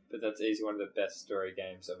 but that's easily one of the best story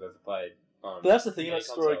games I've ever played. But that's the thing any about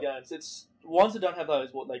story console. games. It's ones that don't have those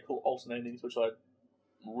what they call alternate endings, which I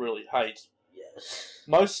really hate. Yes.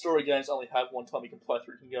 Most story games only have one time you can play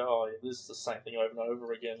through. You can go, oh, yeah, this is the same thing over and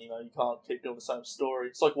over again. You know, you can't keep doing the same story.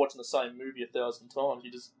 It's like watching the same movie 1,000 times.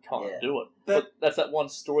 You just can't do it. But that's that one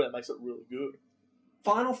story that makes it really good.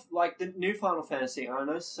 The new Final Fantasy, I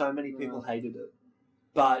know so many people hated it,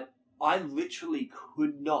 but I literally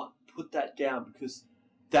could not put that down because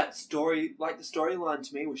that story, like the storyline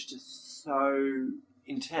to me was just so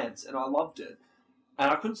intense and I loved it. And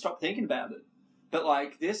I couldn't stop thinking about it. But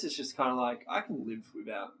like this is just kind of like, I can live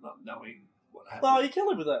without not knowing what happened. No, you can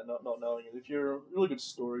live with that not knowing it. If you're a really good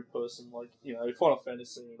story person, like, you know, Final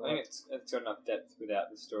Fantasy. I think it's got if without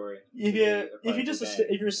the story.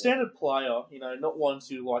 If you're a standard player, you know, not one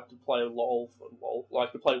to like to play LoL for LoL,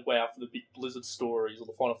 like to play WoW for the big Blizzard stories or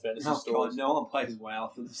the Final Fantasy stories. God, no one plays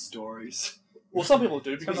WoW for the stories. Well, some people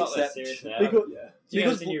do because because it's serious now. Because, Do you know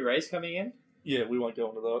there's a new race coming in? Yeah, we won't go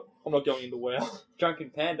into that. I'm not going into WoW. Drunken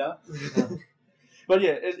Panda. But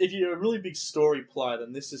yeah, if you're a really big story player,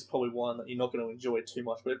 then this is probably one that you're not going to enjoy too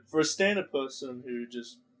much. But for a standard person who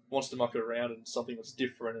just wants to muck around in something that's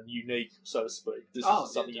different and unique, so to speak, this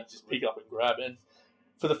is something you just pick up and grab. And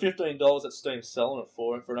for the $15 that Steam's selling it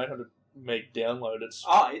for, and for an 800 meg download, it's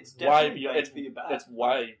definitely it's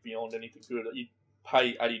way beyond anything good. You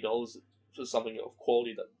pay $80 for something of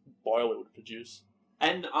quality that BioWare would produce.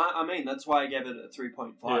 And I mean, that's why I gave it a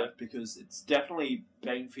 3.5, because it's definitely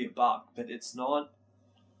bang for your buck, but it's not,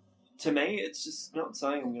 to me, it's just not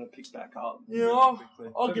something I'm going to pick back up. Yeah,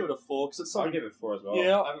 I'll give it a 4, because it's something. I'll give it 4 as well.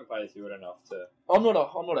 Yeah. I haven't played through it enough to. I'm not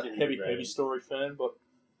a heavy story fan, but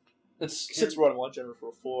it sits right in my genre for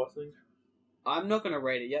a 4, I think. I'm not going to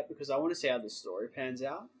rate it yet, because I want to see how the story pans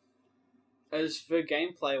out. As for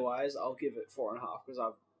gameplay-wise, I'll give it 4.5, because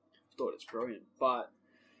I've thought it's brilliant, but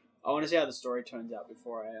I want to see how the story turns out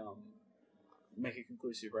before I make a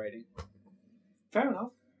conclusive rating. Fair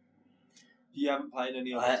enough. You haven't played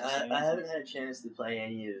any of it? I haven't had a chance to play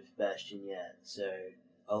any of Bastion yet, so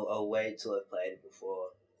I'll wait till I've played it before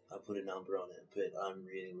I put a number on it, but I'm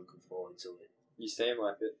really looking forward to it. You seem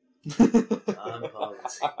like it. I'm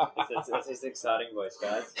pumped. It's his exciting voice,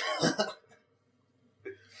 guys.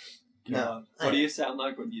 No. What do you sound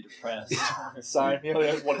like when you're depressed? Same.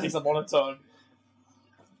 He's a monotone.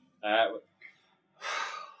 Alright.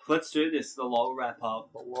 Let's do this. The LOL wrap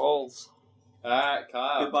up. The LOLs. Alright,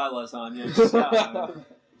 Kyle. Goodbye, lasagna.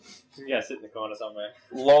 You gotta sit in the corner somewhere.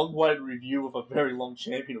 Long-waited review of a very long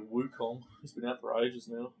champion of Wukong. He's been out for ages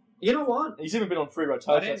now. You know what? He's even been on free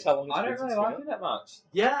rotation. That's how long it's I been. don't really like him that much.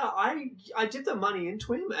 Yeah, I did the money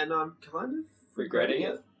into him, and I'm kind of regretting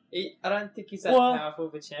it. I don't think he's that powerful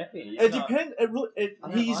of a champion. It depends.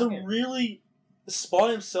 He's really,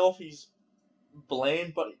 by himself, he's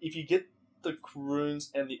bland, but if you get the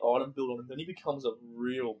runes and the item build on him, then he becomes a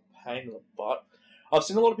real pain in the butt. I've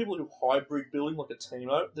seen a lot of people who hybrid building like a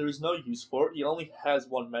Teemo. There is no use for it. He only has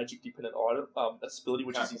one magic dependent item, ability,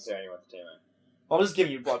 which is anyone to Teemo. I'm just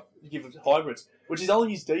giving you hybrids, which is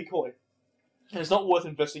only his decoy. And it's not worth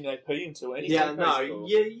investing AP into anything. Yeah, no, cool.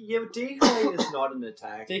 Your decoy is not an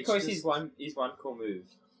attack. Decoy's his one cool move.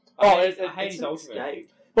 I hate his ultimate.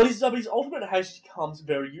 But his ultimate becomes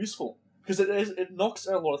very useful. Because it knocks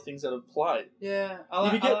out a lot of things out of play. Yeah,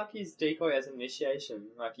 I like his decoy as an initiation.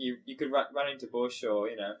 Like, you could run into bush or,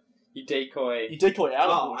 you know, you decoy out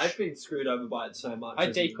of bush. I've been screwed over by it so much. I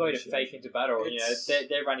decoy to fake into battle. You know,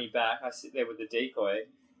 they're running back. I sit there with the decoy.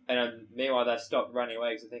 And meanwhile, they've stopped running away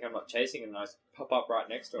because they think I'm not chasing them, and I pop up right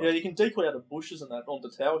next to them. Yeah, you can decoy out of bushes and that onto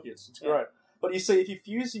tower hits. It's great. But you see, if you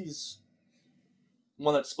fuse his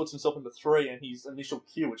one that splits himself into 3 and his initial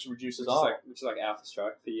Q, which reduces armor. Which is like Alpha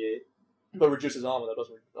Strike for you. But reduces armor, that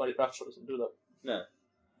doesn't... Alpha Strike doesn't do that. No.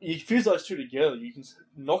 You fuse those two together, you can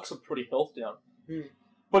knock some pretty health down.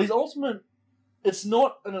 But his ultimate... It's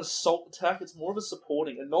not an assault attack, it's more of a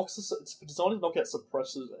supporting. It's designed to knock out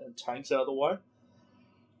suppressors and tanks out of the way.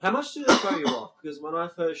 How much did it throw you off? Because when I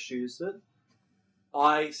first used it,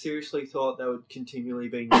 I seriously thought they would continually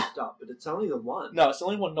be knocked up, but it's only the one. No, it's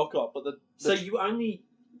only one knock up, but So you only,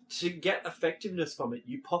 to get effectiveness from it,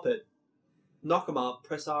 you pop it, knock them up,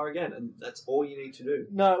 press R again, and that's all you need to do.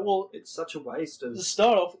 No, well... It's such a waste of... To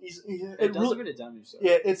start off, it does a bit of damage, though.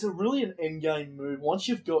 Yeah, it's really an endgame move. Once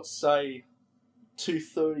you've got, say,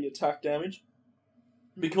 230 attack damage,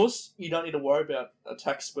 because you don't need to worry about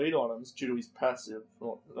attack speed items due to his passive,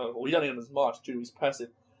 or you don't need them as much due to his passive,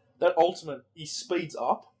 that ultimate, he speeds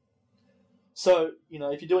up. So, you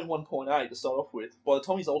know, if you're doing 1.8 to start off with, by the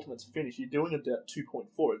time his ultimate's finished, you're doing about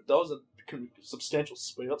 2.4. It does a substantial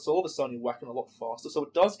speed up, so all of a sudden you're whacking a lot faster. So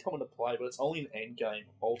it does come into play, but it's only an end game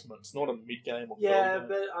ultimate. It's not a mid game or yeah, game.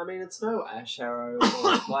 but I mean, it's no Ash Arrow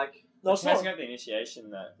or like. No, it's not the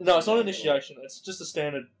initiation though. No, it's not an initiation. It's just a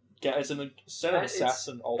standard It's an Senate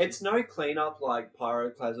Assassin ulti. It's no cleanup like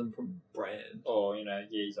Pyroclasm from Brand. Or,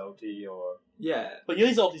 Yee's ulti, or... Yeah. But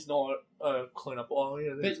Yee's ulti's not a cleanup. Oh,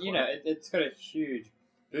 yeah. But, it's got a huge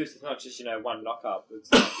boost. It's not just, one knock-up.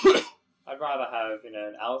 It's like, I'd rather have,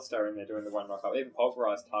 an Alistar in there doing the one knock-up. Even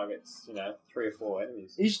Pulverize targets, 3 or 4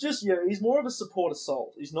 enemies. He's just, he's more of a support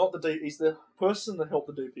assault. He's not he's the person to help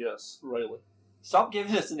the DPS, really. Stop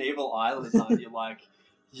giving us an evil eye, Lasagna, like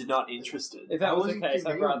you're not interested. If that I was the wasn't case, I'd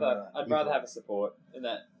giving rather evil. have a support in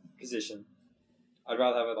that position. I'd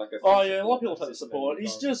rather have a Oh, yeah, a lot of people take support.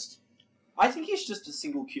 He's just... I think he's just a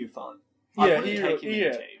single Q fun. Yeah, I wouldn't take him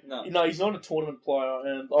in the team. No. No, he's not a tournament player,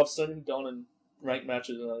 and I've seen him done in ranked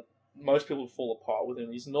matches, and most people fall apart with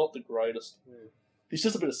him. He's not the greatest. He's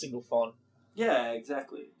just a bit of single fun. Yeah,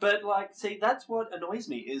 exactly. But, see, that's what annoys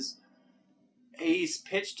me, is he's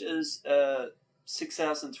pitched as a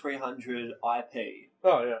 6,300 IP,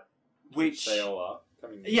 Oh, yeah. which... They all are.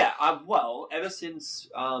 Yeah, ever since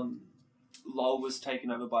LoL was taken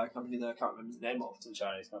over by a company that I can't remember the name of. It's a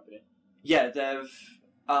Chinese company. Yeah, they've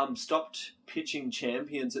stopped pitching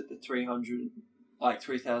champions at the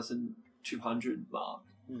 3,200 mark.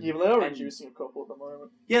 Yeah, but they are And- reducing a couple at the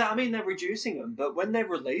moment. Yeah, I mean, they're reducing them, but when they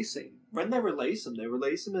release them, they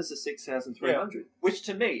release them as a 6,300, which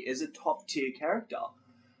to me is a top tier character.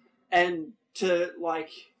 And I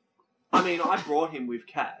brought him with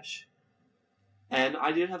cash, and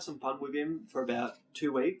I did have some fun with him for about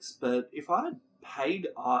 2 weeks, but if I had paid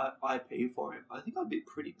IP for him, I think I'd be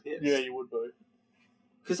pretty pissed. Yeah, you would be.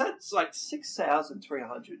 Because that's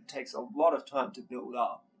 6,300 takes a lot of time to build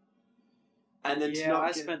up. And then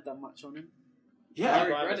I spent that much on him. I Yeah,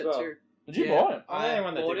 regret it too. Did you buy him? I'm the only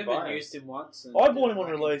one that bought didn't him buy and him. used him once. And I bought him didn't on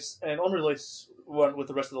like release, and on release, with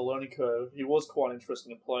the rest of the learning curve, he was quite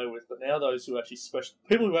interesting to play with. But now those who actually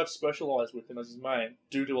people who have specialised with him as his main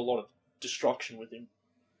do a lot of destruction with him.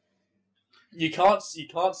 You can't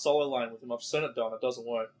solo lane with him. I've seen it done. It doesn't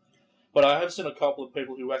work. But I have seen a couple of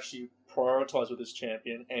people who actually prioritise with this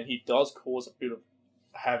champion, and he does cause a bit of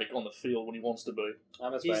havoc on the field when he wants to be.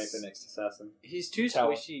 I'm just waiting for the next assassin. He's too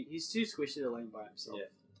Tower. squishy. He's too squishy to lane by himself. Yeah.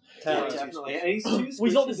 yeah, Tower. definitely. And he's too Well, he's not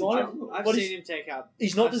squishy in designed- general. I've But seen him take out.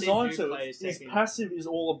 He's not I've seen designed new to. players His taking- passive is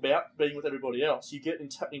all about being with everybody else. You get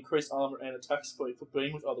increased armor and attack speed for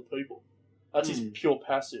being with other people. That's his pure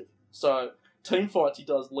passive. So team fights he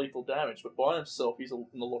does lethal damage, but by himself he's in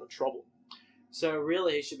a lot of trouble. So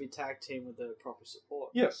really, he should be tag team with the proper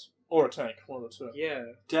support. Yes, or a tank, one of the two.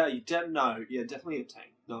 Yeah. Definitely a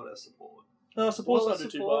tank, not a support. No, support's Well, not too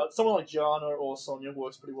support- bad. Someone like Janna or Sonya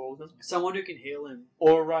works pretty well with him. Someone who can heal him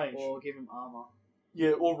Or a range. or give him armor.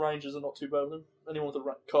 Yeah, all rangers are not too bad with him. Anyone with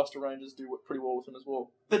a caster rangers do work pretty well with him as well.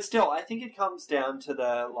 But still, I think it comes down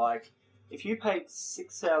to if you paid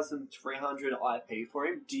 6,300 IP for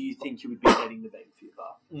him, do you think you would be getting the bang for your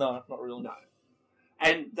buck? No, not really. No.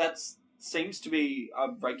 And that seems to be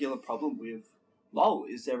a regular problem with LoL,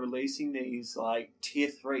 is they're releasing these, tier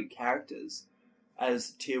 3 characters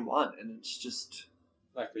as tier 1, and it's just...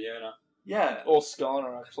 Like Leona. Yeah. Or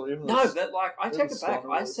Skarner, actually. Even No, though but, I take Even it back.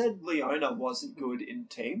 Skarner I was- said Leona wasn't good in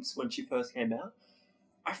teams when she first came out.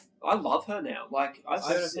 I love her now. I've I've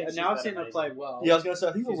seen... seen her play well. Yeah, I was going to say,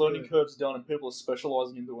 I think the She's learning good. curve's done and people are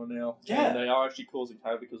specialising into her now. Yeah. And they are actually causing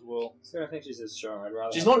havoc as well. So I think she's as strong. I'd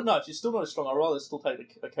rather. She's she's still not as strong. I'd rather still take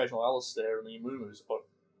the occasional Alistair and the Umumus, but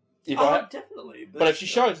definitely. but if she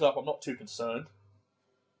shows up, I'm not too concerned.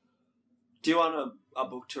 Do you want a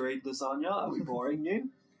book to read, Lasagna? Are we boring you?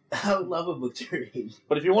 I would love a book to read.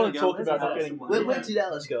 But if you want to There you talk go, about let's not have getting... some Where, Yeah. where did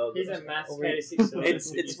Alice go? He's a maths I'll read it.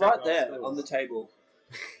 K6. It's right there on the table.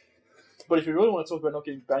 But if you really want to talk about not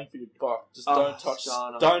getting bang for your buck, just don't touch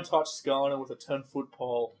Skarner with a 10-foot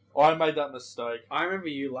pole. I made that mistake. I remember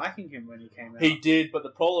you liking him when he came out. He did, but the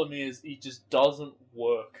problem is he just doesn't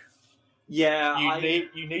work. Yeah,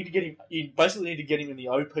 You need to get him. You basically need to get him in the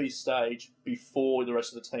OP stage before the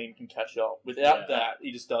rest of the team can catch up. Without Yeah. that,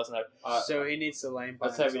 he just doesn't have. So he needs to lane by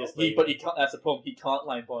I'd say we himself. just- But he can't. That's the problem. He can't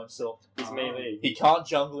lane by himself. It's melee. He can't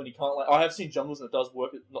jungle and he can't lane. I have seen jungles and it does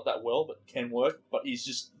work, not that well, but can work. But he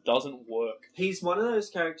just doesn't work. he's one of those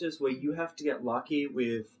characters where you have to get lucky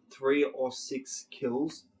with 3 or 6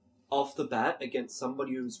 kills off the bat against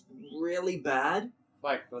somebody who's really bad.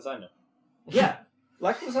 Like lasagna. Yeah,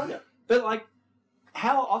 like Lasagna. But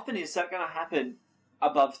how often is that going to happen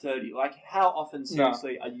above 30? How often,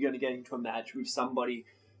 seriously, are you going to get into a match with somebody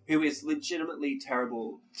who is legitimately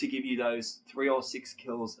terrible to give you those 3 or 6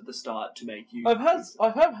 kills at the start to make you... I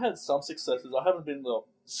have had some successes. I haven't been the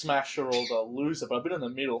smasher or the loser, but I've been in the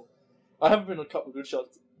middle. I have been a couple of good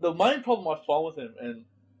shots. The main problem I find with him, and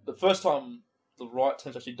the first time the right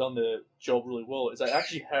team's actually done their job really well, is they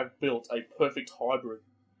actually have built a perfect hybrid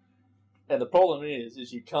And the problem is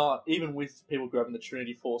you can't, even with people grabbing the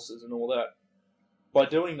Trinity Forces and all that, by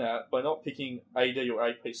doing that, by not picking AD or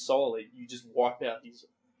AP solely, you just wipe out his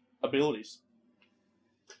abilities.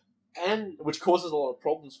 And Which causes a lot of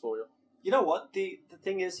problems for you. you know what? The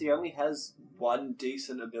thing is, he only has one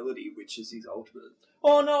decent ability, which is his ultimate.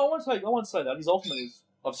 Oh no, I won't say that. His ultimate is...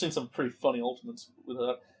 I've seen some pretty funny ultimates with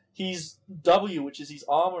that. His W, which is his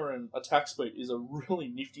armor and attack speed, is a really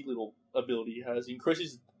nifty little ability he has. He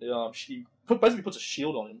increases... basically puts a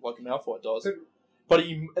shield on him, like a Malphite does.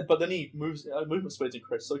 But then he moves... movement speed's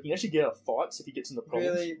increased, so he can actually get out of fights if he gets into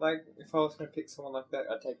problems. Really, like, if I was going to pick someone like that,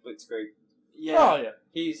 I'd take Blitzkrieg. Yeah. Oh, yeah.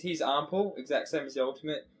 He's arm pull, exact same as the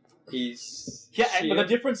ultimate. He's But the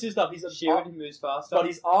difference is that he's a shield, he moves faster. But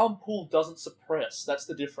his arm pull doesn't suppress. That's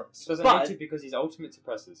the difference. Doesn't But- need to because his ultimate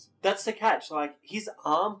suppresses. That's the catch. Like, his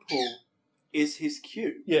arm pull is his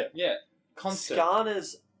Q. Yeah, constant.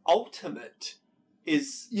 Skarner's ultimate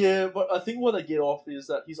is... Yeah, but I think what they get off is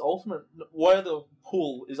that his ultimate, while the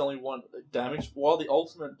pull is only one damage, while the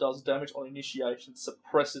ultimate does damage on initiation,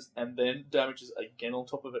 suppresses, and then damages again on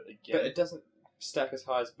top of it again. But it doesn't stack as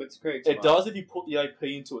high as Blitzkrieg. It does if you put the AP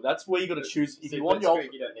into it. That's where you got to choose. If you want your Blitzkrieg,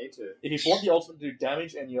 you don't need to. If you want the ultimate to do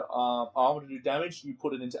damage and your armor to do damage, you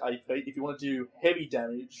put it into AP. If you want to do heavy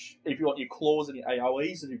damage, if you want your claws and your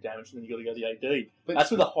AoEs to do damage, then you got to go the AD. But That's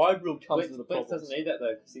where the hybrid comes into the Blitz problem. doesn't need that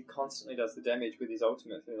though, because he constantly does the damage with his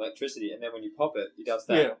ultimate from electricity, and then when you pop it, he does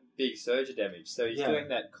that big surge of damage. So he's doing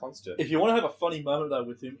that constant. If you want to have a funny moment though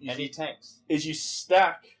with him, And he tanks. is you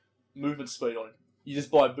stack movement speed on him. You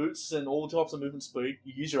just buy boots and all types of movement speed.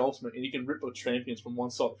 You use your ultimate, and you can rip the champions from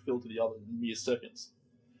one side of the field to the other in mere seconds.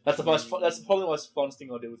 That's the most. That's probably the most fun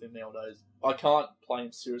thing I do with him nowadays. I can't play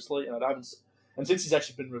him seriously, and I haven't. And since he's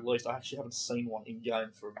actually been released, I actually haven't seen one in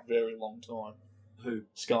game for a very long time. Who?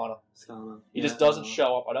 Skarner. Skarner. He just doesn't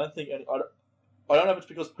show up. I don't think. I don't know if it's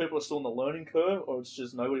because people are still in the learning curve, or it's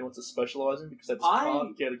just nobody wants to specialise him because they just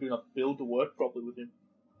can't get a good enough build to work properly with him.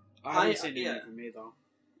 I haven't seen any from either,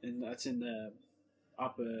 and that's in the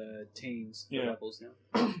upper teens levels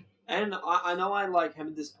now. And I know I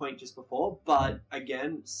hammered this point just before, but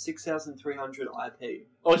again, 6,300 IP.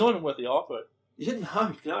 Oh, he's not even worth the IP. Yeah,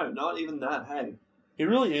 no, not even that. Hey, He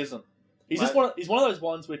really isn't. He's just one. He's one of those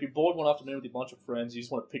ones where if you're bored one afternoon with a bunch of friends, you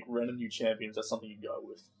just want to pick random new champions. That's something you go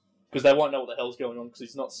with because they won't know what the hell's going on because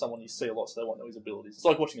he's not someone you see a lot, so they won't know his abilities. It's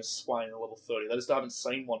like watching a Swain at level 30. They just haven't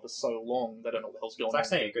seen one for so long. They don't know what the hell's going It's on. like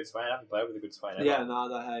saying a good Swain. I haven't played with a good Swain ever. yeah, no,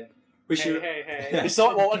 hey. We should. Hey.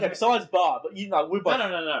 Besides Bar, but we're both.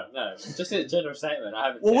 No. Just a general statement. I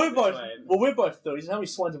haven't. Well, seen we're a good both. Swain. Well, we're both 30s. How many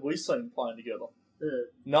Swains have we seen playing together?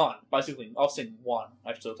 None. Basically, I've seen one.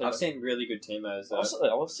 Actually, I've seen really good teamos though.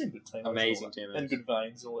 I've seen good teams. Amazing teammates. and good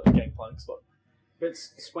veins and all that gangplanks, but But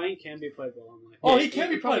Swain can be played well online. Oh, he can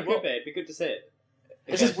be played well. Could be. It'd be good to see it.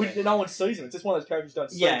 It's just no one sees him. It's just one of those characters you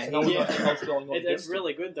don't see. Yeah, so no one knows what the hell's going on. It's against him.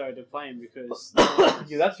 really good though to play him because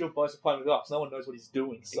Yeah, that's your place of playing with us. No one knows what he's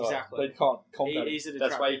doing, so Exactly. they can't combat he's an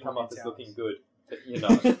That's why you attractive come off as mentality. looking good. But you're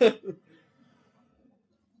not. it.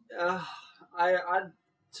 I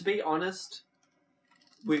to be honest,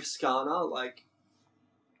 with Skarner,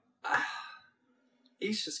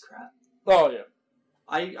 he's just crap. Oh yeah.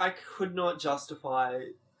 I could not justify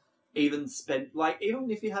even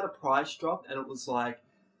even if you had a price drop and it was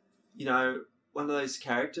one of those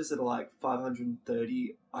characters that are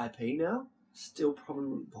 530 IP now, still probably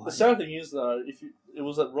wouldn't buy The it. sad thing is though, it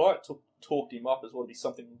was that Riot talked him up as well to be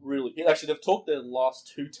something really. Actually, they've talked their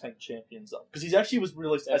last two tank champions up because he actually was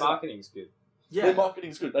released Their as marketing's good. Their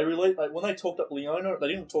marketing's good. They released when they talked up Leona, they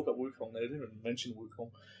didn't talk up Wukong. They didn't even mention Wukong.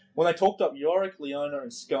 When they talked up Yorick, Leona,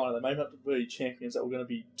 and Skarner, they made them up to be champions that were going to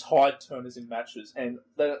be tide turners in matches. And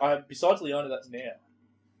besides Leona,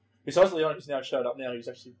 who's now showed up now, who's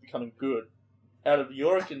actually becoming good. Out of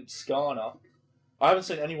Yorick and Skarner, I haven't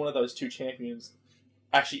seen any one of those two champions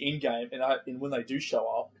actually in game. And when they do show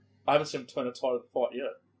up, I haven't seen them turn a tide of the fight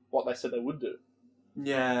yet. What they said they would do.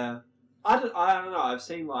 Yeah, I don't know. I've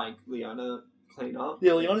seen Leona clean up.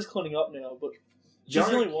 Yeah, Leona's cleaning up now, but she's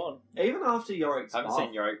the only one. Even after Yorick's I haven't buff,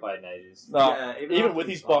 seen Yorick play in ages. No, Yeah, even even after with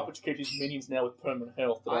his his buff, buff. which keeps his minions now with permanent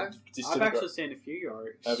health. that I've disintegrate. actually seen a few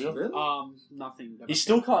Yoriks. Have you? Really? Nothing. that He I've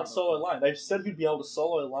still seen. can't solo lane. They've said he'd be able to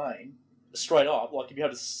solo lane straight up. Like if you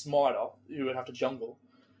had a smiter, you would have to jungle,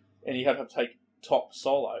 and you have to take top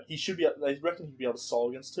solo. He should be. They reckon he'd be able to solo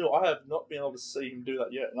against two. I have not been able to see him do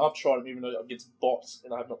that yet, and I've tried him even though against bots,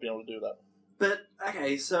 and I have not been able to do that. But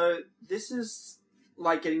okay, so this is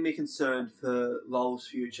getting me concerned for LoL's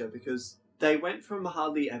future because they went from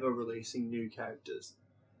hardly ever releasing new characters,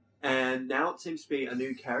 and now it seems to be a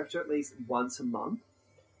new character at least once a month,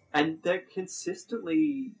 and they're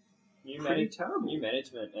consistently pretty terrible. New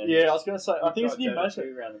management. And Yeah, I was going to say, I we've think it's got new Dota management.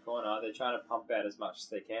 2 around the corner. They're trying to pump out as much as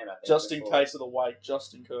they can, I think. Just in before. case of the wait,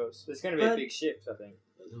 just in case. There's going to be But- a big shift, I think.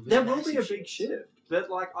 There will be a big shift, but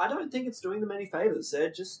like I don't think it's doing them any favors. They're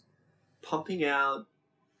just pumping out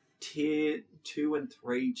tier 2 and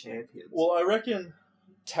 3 champions. Well, I reckon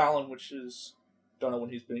Talon, which is, don't know when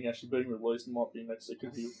he's actually being released, it might be next, it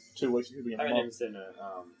could be 2 weeks, it could be in I a haven't even month. seen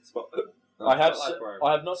a spot. I have spotlight for him.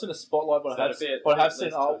 I have not seen a spotlight, but So I have, it'll be at- but I have at seen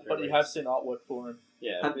least art, 2 or but 3 you have weeks. seen artwork for him.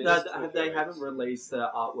 Yeah, Have, it'll be at least 2 or 3 they weeks. haven't released the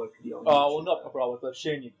artwork video. Well, not proper artwork, they've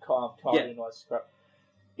shown you card and all that crap.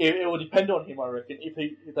 It will depend on him, I reckon.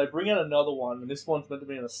 If they bring out another one, and this one's meant to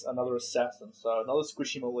be another assassin, so another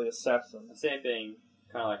squishy melee assassin. I see him being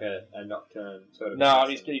kind of like a Nocturne sort of. No,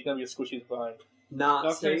 assassin. he's going to be a squishy vein. Nah,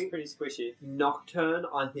 Nocturne's see, pretty squishy. Nocturne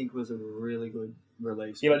I think was a really good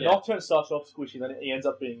release. Yeah, but Yeah. Nocturne starts off squishy, then he ends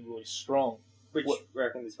up being really strong. Which What- I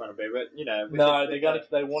reckon this one will be, but you know. with No,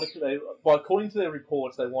 the- by according to their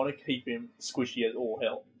reports, they want to keep him squishy as all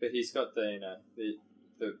hell. But he's got the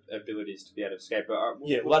the abilities to be able to escape. But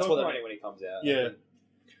Yeah, we'll well, that's talk what about they- it when he comes out. Yeah. I think.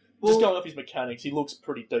 Well, Just going off his mechanics, he looks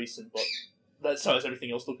pretty decent, but so is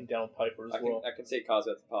everything else looking down on paper as well. I can see Carl's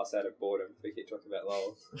about to pass out of boredom if we keep talking about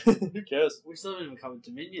LoL. Who cares? We still haven't even covered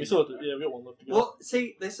Dominion. We still have to, we got one left to go. Well,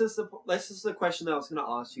 see, this is the question that I was going to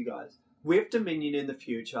ask you guys. With Dominion in the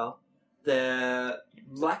future, their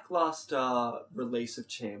lackluster release of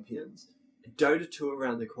champions, Dota 2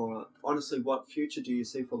 around the corner. Honestly, what future do you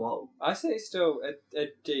see for LoL? I see still a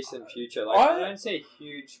decent future. Like I- I don't see a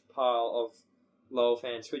huge pile of LoL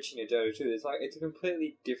fans switching to Dota 2. It's a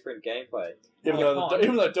completely different gameplay. even Like, though Han- Dota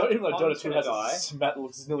Han's 2 gonna has die. a smat that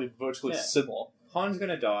looks nearly virtually Yeah. similar. Han's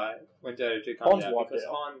gonna die when Dota 2 comes Han's out wiped because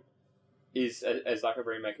out. Han is as like a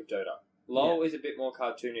remake of Dota. LoL is a bit more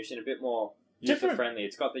cartoonish and a bit more user Different. friendly.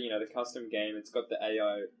 It's got the the custom game. It's got the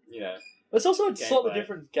AI. It's also a slightly Gameplay.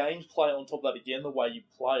 different gameplay on top of that again, the way you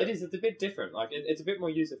play it. It is. It's a bit different. Like it's a bit more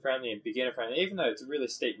user friendly and beginner friendly. Even though it's a really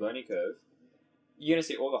steep learning curve, you're gonna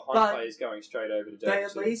see all the Han But players going straight over to Dota. They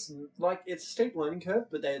at 2. least, like, it's a steep learning curve,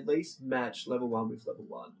 but they at least match level 1 with level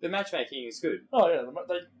 1. The matchmaking is good. Oh yeah,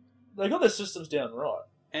 they got their systems down right.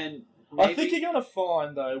 And I think you're going to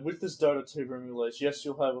find, though, with this Dota 2 being released, yes,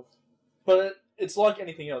 you'll have... But it's like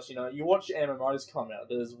anything else, you watch MMOs come out,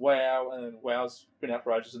 there's WoW, and WoW's been out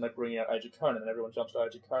for ages, and they bring out Age of Conan, and everyone jumps to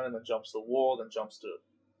Age of Conan, then jumps to War, then jumps to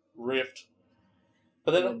Rift.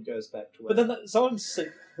 But And then, then goes back to but then some of them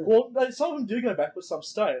some of them do go back, but some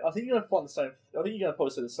stay. I think you're going to find the same... I think you're going to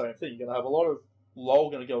probably see the same thing. You're going to have a lot of LoL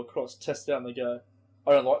going to go across, test it out, and they go,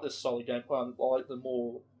 I don't like this style of gameplay, I like the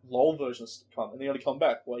more LoL versions to come, and they're going to come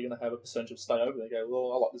back where you're going to have a percentage of stay over there. Go,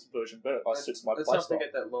 well, I like this version better. It suits my Let's not playstyle.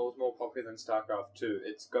 forget that LoL's more popular than StarCraft 2.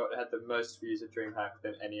 It had the most views of DreamHack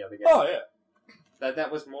than any other game. Oh yeah.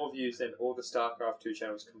 That was more views than all the StarCraft 2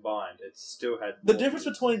 channels combined. It still had The more difference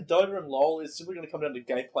views. between Dota and LoL is simply going to come down to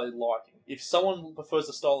gameplay liking. If someone prefers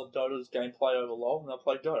the style of Dota's gameplay over LoL, then they'll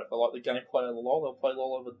play Dota. If they like the gameplay over LoL, they'll play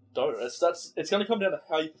LoL over Dota. It's going to come down to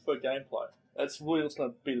how you prefer gameplay. That's really what's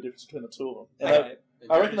going to be the difference between the two of them. And, Okay.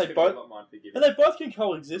 I reckon they Dota should both- be a lot more forgiving. they both can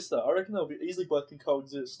coexist, though. I reckon they'll be easily both can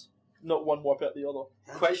coexist. Not one wipe out the other.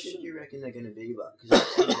 How Question- good do you reckon they're going to be, but because I've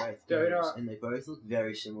seen both Dota- games, and they both look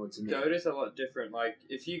very similar to me. Dota's a lot different. Like,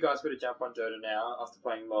 if you guys were to jump on Dota now after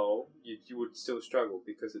playing LoL, you would still struggle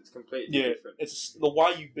because it's completely Yeah, different. it's the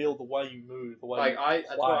way you build, the way you move, the way Like, you that's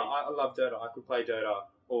play. why I love Dota. I could play Dota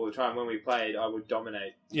all the time. When we played, I would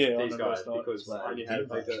dominate Yeah, I these know guys those nights. because Wow, I knew how to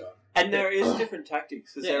play teamwork. Dota. And there is different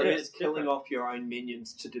tactics, because Yeah, there it is is killing different. off your own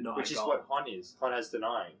minions to deny Which is goal. what Hon is. Hon has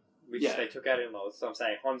denying, which Yeah. they took out in LoL. So I'm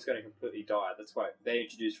saying Hon's going to completely die. That's why they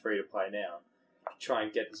introduced free to play now. To try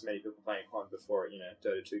and get as many people playing Hon before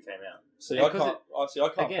Dota 2 came out. See, And I 'cause can't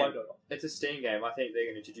again, play Dota. It's a Steam game. I think they're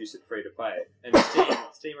going to introduce it free to play. And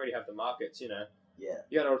Steam already have the markets. Yeah,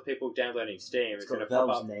 You got all the people downloading Steam. it's It's going got to pop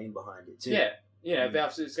Valve's up. name behind it too. Yeah, Mm.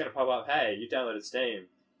 Valve's it's going to pop up. Hey, you downloaded Steam.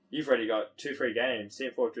 You've already got 2 free games: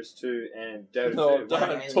 Team Fortress 2 and Dota 2. No, Why don't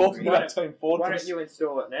don't- talk why about don't- Team why Fortress. don't you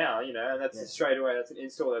install it now? And that's Yeah. straight away. That's an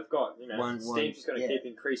install they've got. One- Steam's just going to yeah. keep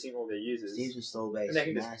increasing all their users. Steam's install base And they can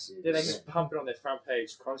is just- massive. Yeah, they can just pump it on their front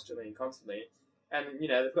page constantly, and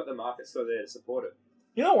they've got the market still there to support it.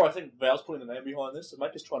 You know what I think Valve's putting the name behind this? To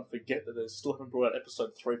make us try and forget that they still haven't brought out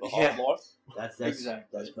episode 3 for Yeah. Half-Life. That's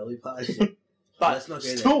Exactly. that's probably part of it. But let's not go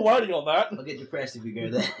Still there. waiting on that. I'll get depressed if we go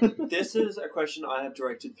there. This is a question I have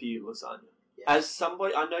directed for you, Lasagna. Yeah. As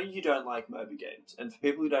somebody, I know you don't like MOBA games, and for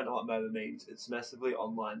people who don't know what MOBA means, it's massively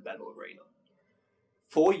online battle arena.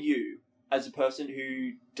 For you, as a person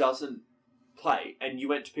who doesn't play, and you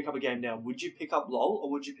went to pick up a game now, would you pick up LoL or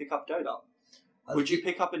would you pick up Dota? Would you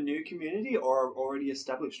pick up a new community or an already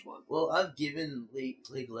established one? Well, I've given League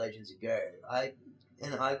of Legends a go. I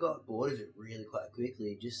got bored of it really quite quickly.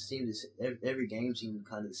 It just seemed every game seemed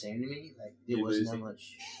kind of the same to me. Like there You're wasn't that losing.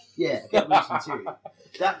 much. Yeah, I kept losing too.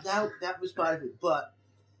 That was part of it, but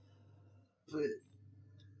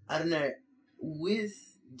I don't know.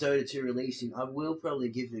 With Dota 2 releasing, I will probably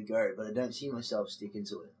give it a go, but I don't see myself sticking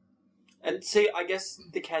to it. And see, I guess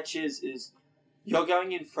the catch is you're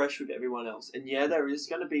going in fresh with everyone else, and yeah, there is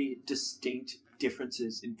going to be distinct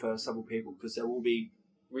differences in first level people because there will be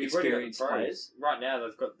We've already got the experienced prize. players. Right now,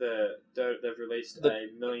 they've got they've released a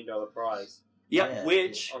 $1 million prize Yep, Yeah.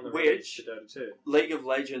 which on the release to Dota 2. League of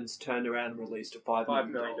Legends turned around and released a $5 $5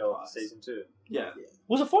 million million for prize. season 2. Yeah,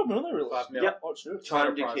 Was it 5 million they released? 5 million. Yep. Oh, shit.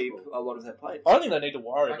 trying to prize keep pool. a lot of their players. I don't think they need to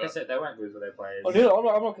worry Like I about it. said, they won't lose with their players.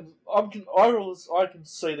 I can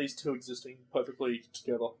see these two existing perfectly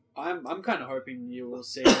together. I'm kind of hoping you will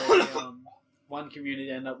see one community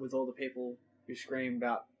end up with all the people who scream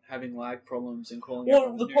about having lag problems and calling. Well,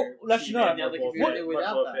 everyone the new, actually, no, and the other community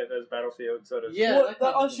without that. There's Battlefield sort of. Yeah, Well, that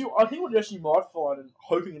kind of actually, thing. I think what you actually might find, and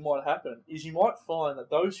hoping it might happen, is you might find that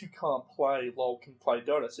those who can't play LoL can play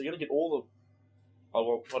Dota. So you're going to get all the,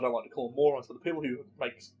 I don't like to call them morons, but the people who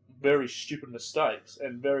make very stupid mistakes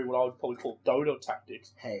and very what I would probably call Dota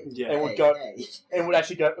tactics, Hey, Yeah. and would go and will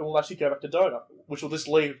actually go back to Dota, which will just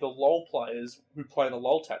leave the LoL players who play in the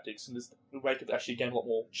LoL tactics and just make it actually a game a lot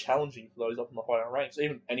more challenging for those up in the higher ranks,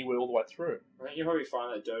 even anywhere all the way through. I think you probably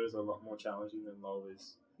find that Dota's a lot more challenging than LoL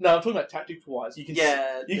is. No, I'm talking about tactics wise. You can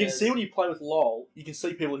Yeah, you can see when you play with LoL, you can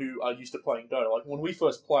see people who are used to playing Dota. Like when we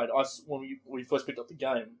first played, when we first picked up the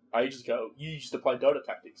game ages ago, you used to play Dota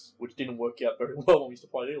tactics, which didn't work out very well when we used to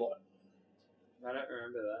play Eli. I don't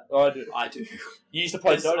remember that. I do. I do. You used to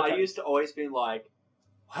play 'Cause Dota I tactics. used to always be like,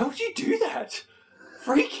 why would you do that?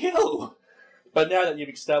 Free kill. But now that you've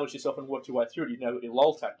established yourself and worked your way through it, you know your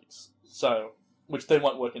LoL tactics. So, which then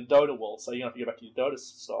won't work in Dota well, so you have to go back to your Dota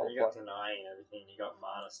style. You got denying and everything. You got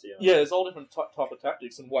mana stealing. Yeah, there's all different type of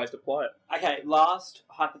tactics and ways to play it. Okay, last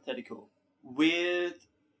hypothetical. With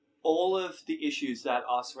all of the issues that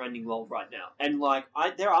are surrounding LoL right now, and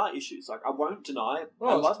there are issues. Like I won't deny it.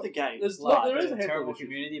 I love the game. There's but there is There's a a handful terrible of issues.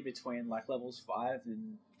 community between like levels 5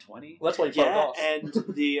 and 20. Well, that's why you play yeah, with us.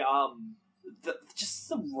 and just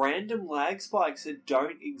the random lag spikes that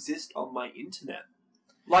don't exist on my internet.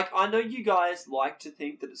 Like I know you guys like to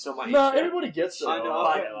think that it's not my No, internet. everybody gets it. I know,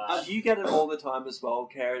 Like, okay, you get it all the time as well,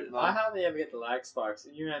 Karen. And I hardly ever get the lag spikes.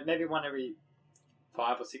 You know, maybe one every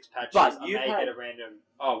 5 or 6 patches. But I you've may had- get a random.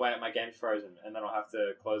 Oh wait, my game's frozen, and then I'll have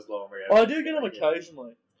to close LoL and I do get them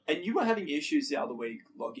occasionally. And you were having issues the other week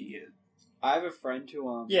logging in. I have a friend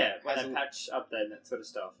who Yeah, when has a a- patch update and that sort of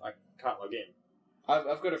stuff, I can't log in.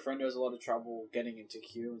 I've got a friend who has a lot of trouble getting into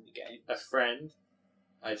queue in the game. A friend.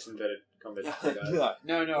 I just inverted conversations, guys.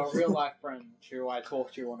 No. No, a real life friend who I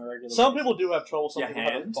talk to on a regular Some basis. people do have trouble, some Your people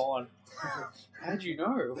have it hand? fine. How'd you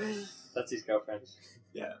know? That's his girlfriend.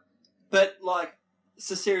 But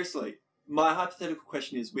so seriously, my hypothetical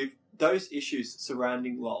question is with those issues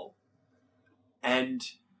surrounding LoL, and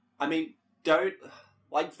I mean,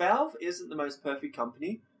 Valve isn't the most perfect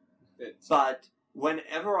company, but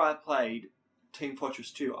whenever I played Team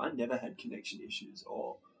Fortress 2, I never had connection issues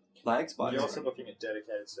or lag spikes. You're also looking at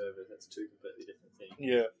dedicated servers. That's two completely different things.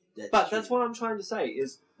 Yeah. But that's what I'm trying to say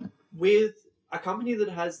is with a company that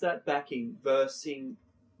has that backing versus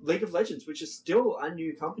League of Legends, which is still a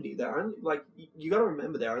new company. They're only you got to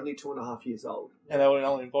remember they're only 2.5 years old. And they were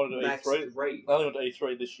only invited to Max E3. 3. They only went to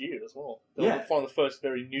E3 this year as well. They were Yeah. one of the first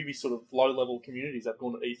very newbie sort of low-level communities that have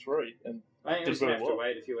gone to E3. And I think Did we're just going to very have to well.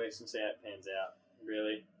 wait a few weeks and see how it pans out,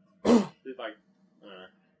 really. It's like, I don't know.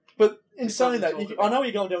 But in It's saying something that, to I talk know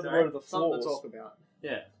you're going down the Sorry? road of the Something to flaws. talk about.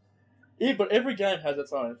 Yeah. Yeah, but every game has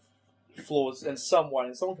its own flaws in some way,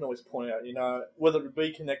 and someone can always point out, whether it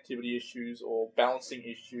be connectivity issues or balancing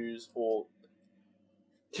issues or...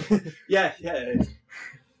 Yeah.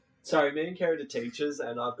 Sorry, me and Karen are teachers,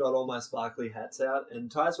 and I've got all my sparkly hats out,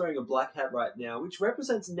 and Ty's wearing a black hat right now, which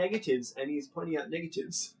represents negatives, and he's pointing out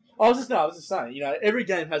negatives. I was just saying, every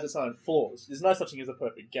game has its own flaws. There's no such thing as a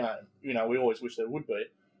perfect game. We always wish there would be.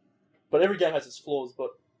 But every game has its flaws,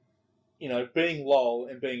 but, being LoL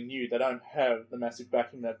and being new, they don't have the massive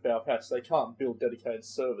backing that Valve has. They can't build dedicated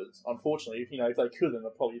servers. Unfortunately, if they could, then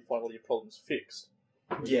they'd probably find all your problems fixed.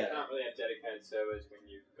 You can't really have dedicated servers when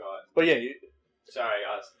you've got... But yeah, Sorry,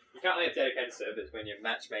 guys. You can't really have dedicated servers when you're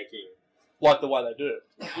matchmaking. like the way they do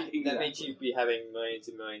it. That means you'd be having millions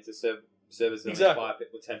and millions of servers with Exactly. 5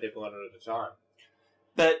 people, 10 people on it at a time.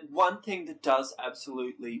 But one thing that does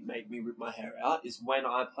absolutely make me rip my hair out is when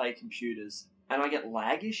I play computers and I get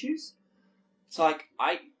lag issues. It's like,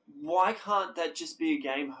 why can't that just be a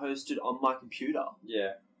game hosted on my computer?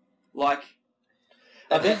 Yeah. Like,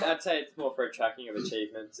 I'd say it's more for tracking of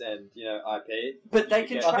achievements and, IP. but they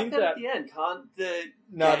can Yeah. track I think that at that- the end, can't the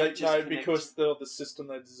No, game just connect? because the system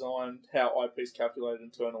they designed how IP is calculated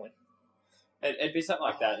internally. It'd be something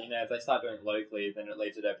like that, if they start doing it locally, then it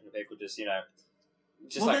leaves it open to people just,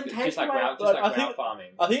 just Well, like then take away- route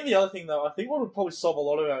farming. I think the other thing, though, what would probably solve a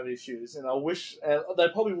lot of our issues, and I wish they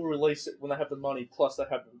probably will release it when they have the money, plus they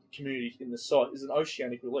have the community in the site, is an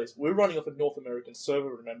oceanic release. We're running off a North American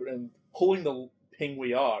server, remember, and pulling the ping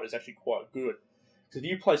we are is actually quite good. Because if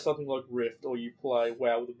you play something like Rift, or you play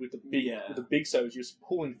WoW with the big servers, you're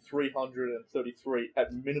pulling 333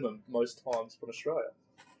 at minimum most times from Australia.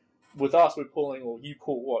 With us, we're pulling, or you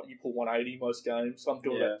pull what? You pull 180 most games. I'm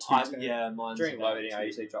doing about 210. Mine's During about loading, I 2.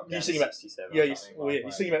 usually drop down You're to seeing about- 67 Yeah, or you're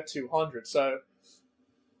something. seeing about 200. So,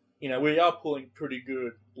 we are pulling pretty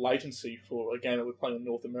good latency for a game that we're playing in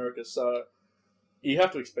North America. So, you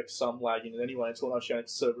have to expect some lag in it anyway until an oceanic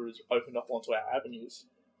server is opened up onto our avenues.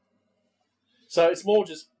 So, it's more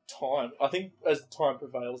just time. I think as the time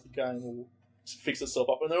prevails, the game will fix itself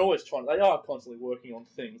up. And they are constantly working on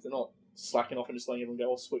things. They're not slacking off and just letting everyone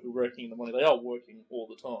go, oh, sweet, we're working the money. They are working all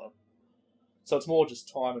the time. So it's more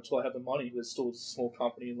just time until they have the money. They're still a small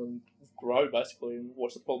company and then grow, basically, and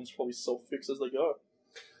watch the problems probably self-fix as they go.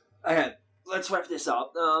 Okay, let's wrap this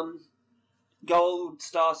up. Gold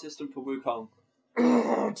star system for Wukong.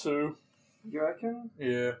 2. You reckon?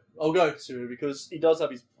 Yeah. I'll go 2 because he does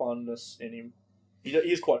have his funness in him. He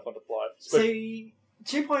is quite fun to play. See,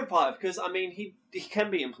 2.5, because, he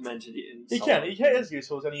can be implemented in He some can. way. He has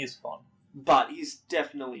useful and he is fun. But he's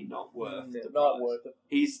definitely not worth the Not price. worth it.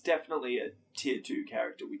 He's definitely a tier 2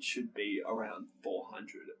 character, which should be around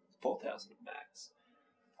 4,000 max.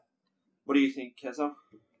 What do you think, Keza?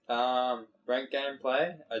 Rank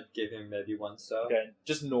gameplay, I'd give him maybe 1 star. Okay,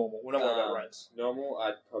 just normal. We're not worried about rates. Normal,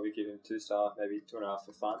 I'd probably give him 2 star, maybe 2.5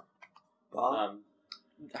 for fun. But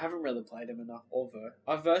I haven't really played him enough.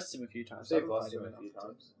 I've versed him a few times. I'm sure I you've haven't lost played him a enough few to-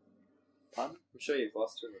 times. Pardon? I'm sure you've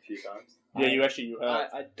lost him a few times. Yeah, you have.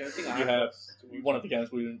 I don't think I You have. have. One of the games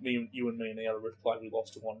you and me and the other Rift played, we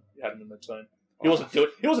lost to one. You had him in the team. He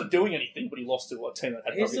wasn't doing anything, but he lost to a team that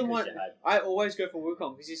had He's the nothing. one. You had. I always go for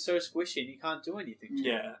Wukong because he's so squishy and he can't do anything. to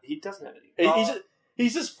yeah, he doesn't have any.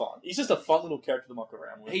 He's just fun. He's just a fun little character to muck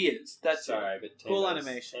around with. He is. That's it. Sorry, but Cool Teemo's-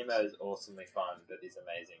 animations. Teemo's awesomely fun, but he's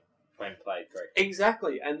amazing when played correctly.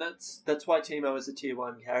 Exactly, and that's why Teemo is a tier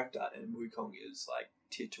 1 character and Wukong is like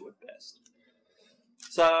tier 2 at best.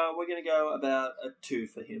 So we're going to go about a 2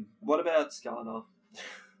 for him. What about Skarner?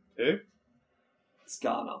 Who?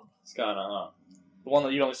 Skarner. Skarner, The one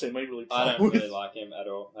that you only see me really play I don't with. really like him at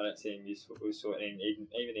all. I don't see him useful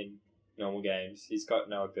even in normal games. He's got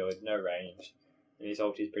no ability, no range. And his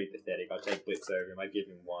ulti is pretty pathetic. I'd take Blitz over him. I'd give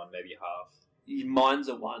him 1, maybe half. Mine's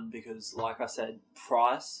a 1 because, like I said,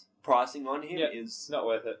 pricing on him Yep. is It's not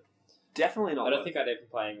worth it. definitely not I don't worth think I'd even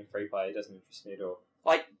play him in free play. It doesn't interest me at all.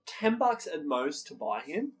 Like, $10 at most to buy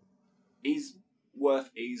him, he's worth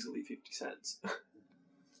easily 50 cents.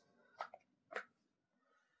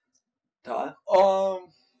 Ty?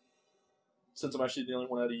 Since I'm actually the only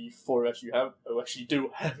one out of you 4 who actually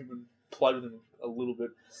do have him and play with him a little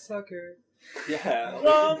bit. Sucker.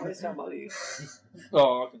 Yeah, waste our money.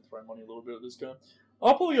 Oh, I can throw money a little bit at this game.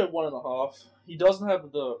 I'll probably go 1.5. He doesn't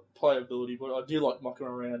have the playability, but I do like mucking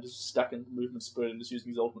around, just stacking movement speed and just using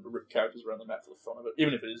his ultimate to rip characters around the map for the fun of it.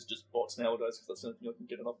 Even if it is just bots nowadays, because that's the only thing I can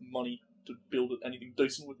get enough money to build anything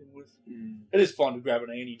decent with him with. It is fun to grab an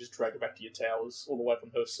Annie and just drag it back to your towers, all the way from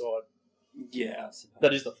her side. Yeah, I suppose.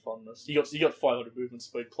 That is the funness. You got 500 movement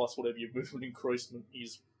speed plus whatever your movement increasement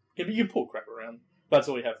is. You can pull crap around. That's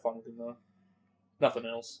all you have fun with him though. Nothing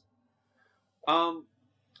else.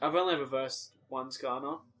 I've only ever versed one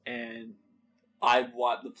Skarner, and I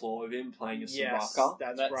wiped the floor with him playing a yes, Soraka.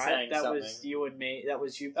 that's That's right. saying That was something. you and me. That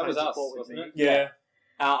was you. That was playing us, support with wasn't me. it? Yeah.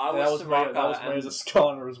 I that was was Soraka. me. That was me and- as a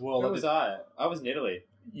Skarner as well. Where That was did- I? I was in Italy.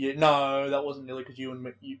 Yeah, no, that wasn't nearly because you and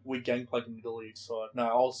me, we gangplank in the league side. No,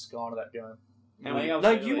 I was Skarner that game. And I was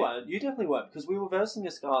No, in Italy. you weren't. You definitely weren't, because we were versing a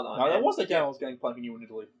Skarner. No, that and- was the game I was gangplanking you in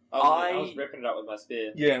Italy. I was ripping it up with my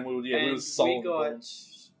spear. Yeah, and we were And solid.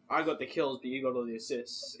 I got the kills, but you got all the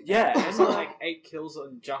assists. Yeah, I got like 8 kills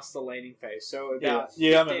on just the laning phase. So about Yeah, I 15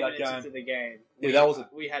 remember that minutes game. into the game, Yeah, that was a-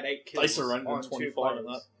 we had 8 They kills surrendered on 25 2 in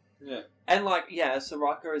players. that. Yeah. And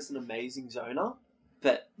Soraka is an amazing zoner,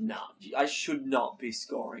 but I should not be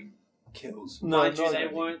scoring kills. No, Mind you,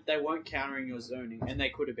 no, they weren't countering your zoning, and they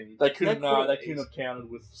could have been. They couldn't. They No, could've they been. couldn't have counted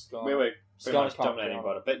with Skarner. We were pretty Skarner much can't dominating count.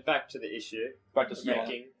 bottom. But back to the issue. Back to Skarner.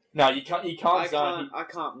 Ranking. No, you can't. You can't zone. I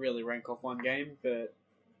can't really rank off one game, but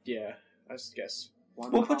yeah, I just guess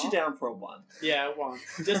 1. We'll put you down for a 1. Yeah, 1.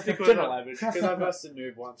 Just because General average. Because I versed a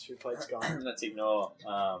noob once who played Sky. Let's ignore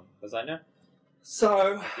lasagna,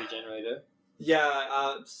 So, like we generally do.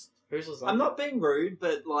 yeah, Who's was I'm not being rude,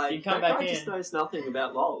 but like, You come that back guy just in. knows nothing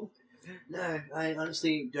about LoL. No, I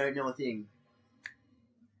honestly don't know a thing.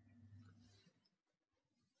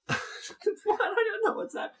 What? I don't know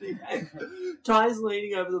what's happening. Ty's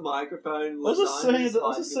leaning over the microphone. I was just Lasagna's seeing. I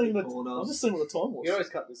was hiding just in seeing the the. I corner. was just seeing what the time was. You always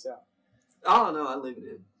cut this out. Oh no, I leave it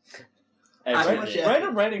in. Every much minute. effort.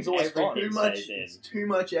 Random ranting's always Every fun. bit. Too much. stays in. It's too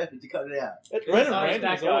much effort to cut it out. Random Lasagna's ranting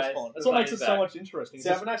back, is always guys. fun. That's what makes it Lasagna's so back. much interesting. See,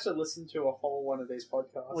 I haven't actually listened to a whole one of these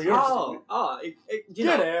podcasts. Well, you're- You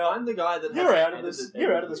Get know, out. I'm the guy that You're has out of this.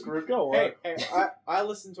 You're out of this group. Go away. Hey, I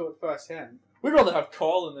listened to it firsthand. We'd rather have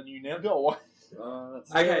Kyle than you now. Go away.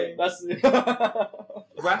 That's Okay, That's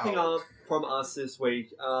wrapping up from us this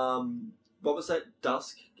week. What was that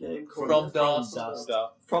Dusk game called? From Dusk.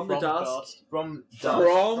 From the Dusk. From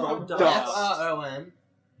From Dusk. FROM.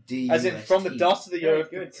 As in, from the dust of the Very earth,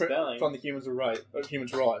 good spelling. from the humans' rights.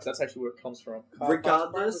 That's actually where it comes from.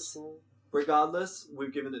 Regardless,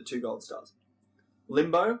 we've given it 2 gold stars.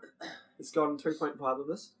 Limbo, it's gotten 3.5 of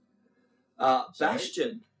us.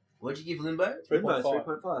 Bastion, What'd you give Limbo? Limbo 3.5.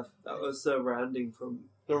 3.5. That was rounding from.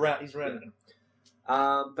 He's rounding.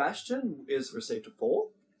 Bastion is received a 4,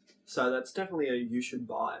 so that's definitely a you should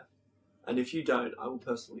buy. And if you don't, I will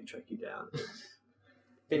personally track you down.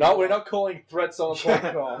 No, we're not calling threats on the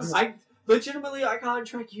podcast. I can't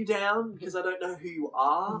track you down because I don't know who you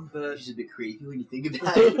are. But Which is a bit creepy when you think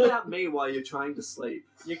about think it. about me while you're trying to sleep.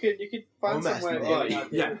 You could find Or somewhere. masturbate.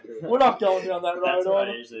 Yeah. We're not going down that That's road, what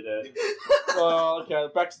are I we? usually do. Well, okay,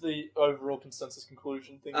 back to the overall consensus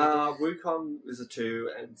conclusion thing. Wukong is a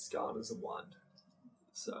 2 and Skarn is a 1.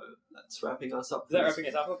 So that's wrapping us up. Is that wrapping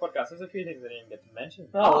us up for the podcast? There's a few things I didn't even get to mention.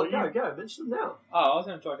 Oh, you- go. Mention them now. Oh, I was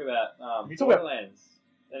going to talk about You talk about- Borderlands.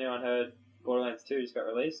 Anyone heard Borderlands 2 just got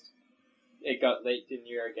released? It got leaked in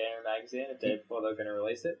Eurogamer magazine a day before they were going to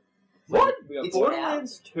release it. So What? We got It's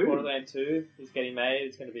Borderlands 2. Borderlands 2 is getting made.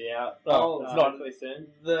 It's going to be out. Oh, it's not. hopefully soon.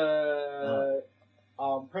 The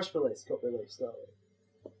press release got released though.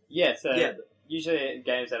 Yeah, so Yeah. usually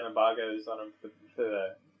games have embargoes on them for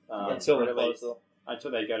the Until for they release. close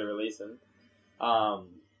Until they go to release them.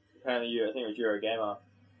 Apparently, I think it was Eurogamer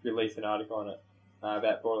released an article on it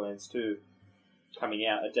about Borderlands 2 coming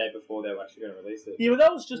out a day before they were actually going to release it. Yeah, but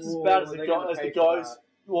that was just as bad as Were the they gonna guys. pay for that?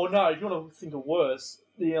 Well, no, if you want to think of worse,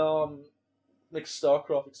 the next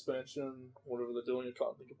StarCraft expansion, whatever they're doing, I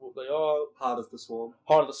can't think of what they are. Heart of the Swarm.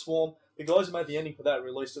 Heart of the Swarm. The guys who made the ending for that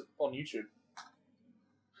released it on YouTube.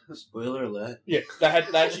 Spoiler alert. Yeah,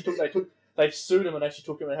 they sued him and actually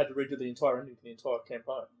took him and had to redo the entire ending for the entire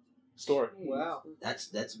campaign story. Wow. That's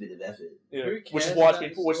a bit of effort. Yeah, Who which is cares why it's about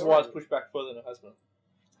been the which is why it's story? pushed back further than it has been.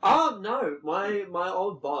 Oh no, my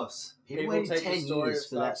old boss. People People waited take the 10 story years of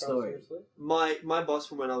for that StarCraft story. seriously? My boss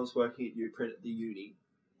from when I was working at Uprint at the uni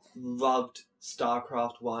loved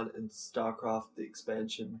StarCraft 1 and StarCraft the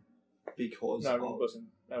expansion because No, of... wrong person.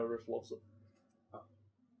 No, Riff lost it.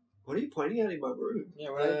 What are you pointing at in my room?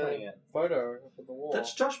 Yeah, where are they putting it? Photo up on the wall.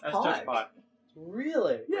 That's Josh That's Pike. Josh Pike.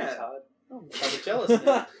 Really? Yeah. That's hard. I'm kind of jealous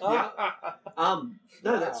now. No, Wow.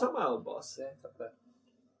 that's not my old boss. Yeah, it's up there.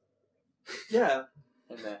 Yeah.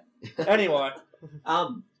 In there. Anyway,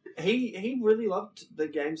 He really loved the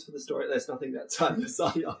games for the story. There's nothing outside the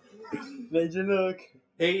side. Major look.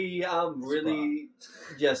 He really,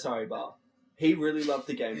 yeah, sorry, Bar. He really loved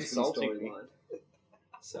the games for the Insulting me. storyline.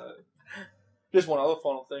 So just one other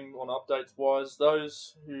final thing on updates wise.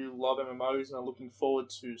 Those who love MMOs and are looking forward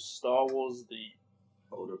to Star Wars: The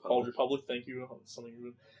Old Republic. Thank you. Something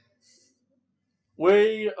good.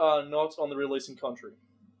 We are not on the releasing country,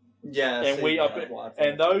 yeah, and see, we yeah, up why-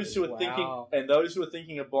 and those who are Wow.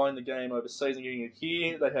 thinking of buying the game overseas and getting it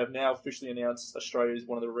here, they have now officially announced Australia is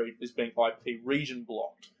one of the is being IP region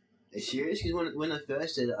blocked. Are you serious? Because when I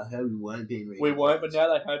first said it, I heard we weren't being We won't, but now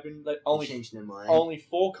they have been. They They only changed their mind. only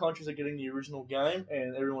 4 countries are getting the original game,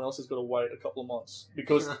 and everyone else has got to wait a couple of months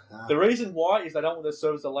because the reason why is they don't want their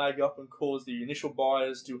servers to lag up and cause the initial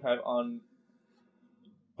buyers to have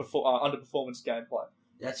underperformance gameplay.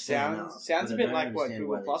 That's fair enough, Sounds a but bit I like don't what understand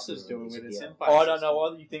Google why Plus they is still doing with release its it. invite. I don't know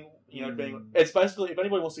either. You think being it's basically if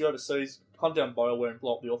anybody wants to go overseas, hunt down BioWare and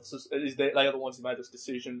blow up the offices. They are the ones who made this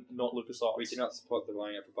decision, not LucasArts. We do not support the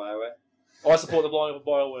blowing up of BioWare. I support the blowing up of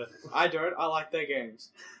BioWare. I don't. I like their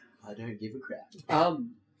games. I don't give a crap.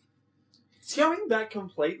 Going back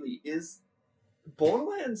completely, is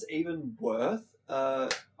Borderlands even worth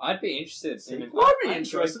I'd be interested in. I'd be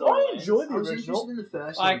interested. I enjoyed the I was original. interested in the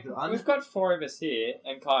first Like, one. But we've got 4 of us here,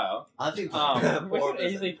 and Kyle. I think We Four could of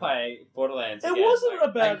us easily and play Borderlands. It again. wasn't a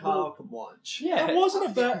bad. And Carl can watch. Yeah, It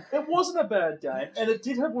wasn't a bad game, and it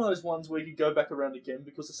did have one of those ones where you could go back around again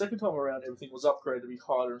because the second time around everything was upgraded to be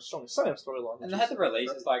harder and stronger. Same storyline. And they had the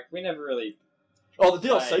releases. Like, we never really. Oh, the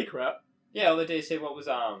DLC Right. crap. Yeah, all the DLC. What was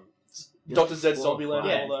Dr. Z 4 or Zombieland 5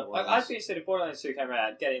 and all that. Like, I'd be interested if Borderlands 2 came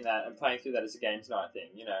out, getting that and playing through that as a games night thing.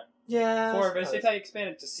 You know, Yeah. 4 of us. If they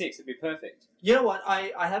expanded to 6, it'd be perfect. You know what?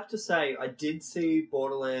 I have to say, I did see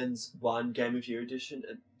Borderlands 1 Game of Year Edition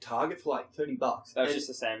at Target for like $30. That was And- just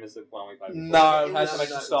the same as the one we played before. No, it No, has no, some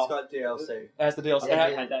extra it's stuff. got DLC. It has the DLC. Yeah, It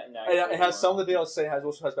we has, had that in it has some of the DLC.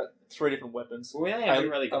 Also has about 3 different weapons. Well, we only haven't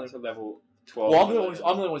And- really got to level 12. Well, I'm the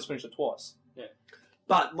only one who's finished it twice.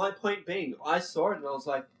 But my point being, I saw it and I was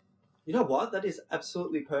like, you know what? That is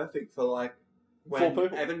absolutely perfect for like when 4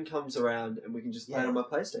 people. Evan comes around and we can just play it Yeah. on my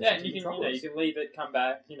PlayStation. Yeah, and to you can controllers. you can leave it, come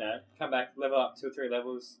back, level up 2 or 3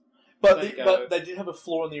 levels. But, There you go. but they did have a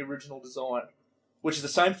flaw in the original design, which is the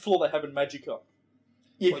same flaw they have in Magicka.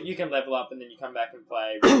 If Well, you can level up and then you come back and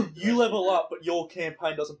play. you level up, but your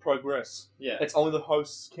campaign doesn't progress. Yeah. It's only the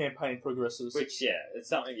host's campaign progresses. Which, yeah, it's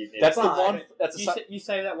something you need. That's the But- one. That's the You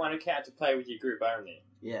save that one account to play with your group only.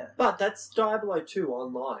 yeah. But that's Diablo 2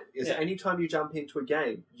 online. Is Yeah. anytime you jump into a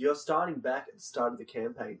game, you're starting back at the start of the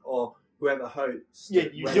campaign, or whoever hosts. Yeah,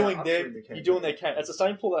 it you're ran doing up their during the campaign. you're doing their camp. It's the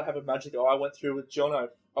same flaw that I have in Magicka. I went through with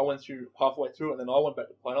Jono. I went through halfway through, and then I went back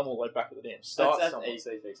to play. And I'm all the way back at the damn start. That's somewhere.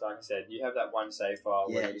 easily fixed. Like I said, you have that one save file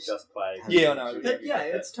where Yeah, you just just play. Yeah, I know. But yeah,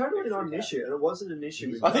 it's totally not an issue, and it wasn't an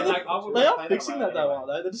issue. With I think me. Like, I wouldn't they play are that fixing on that my though, own aren't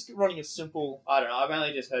they? They're just running a simple. I don't know. I've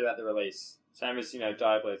only just heard about the release. Same as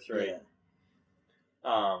Diablo 3. Yeah.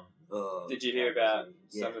 Did you hear about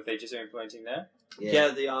Yeah. some of the features they're implementing there? Yeah,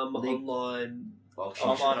 the They- online.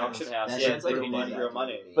 Online auction house. That Yeah, sounds like they a need money real back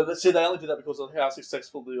money. to me. But see, they only did that because of how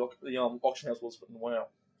successful the auction house was in WoW.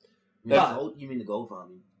 You mean the gold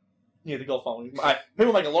farming? Yeah, the golf farming.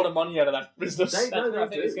 People make a lot of money out of that business. They- That's what I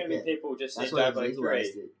they think. It's do. going to be Yeah. people just That's in why Diablo they 3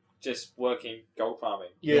 legalized it. just working gold farming.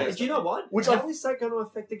 Yeah. Do you know what? Which How is that going to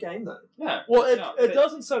affect the game, though? No. Well, it, no, it but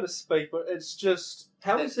doesn't, so to speak, but it's just.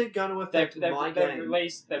 How They- is it going to They've, affect they've, my they've game?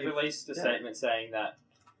 released if- a yeah. statement saying that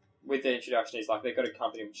with the introduction, it's like they've got a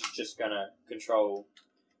company which is just going to control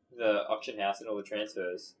the auction house and all the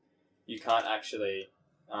transfers. You can't actually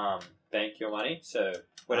bank your money, so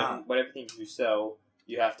whatever things you sell,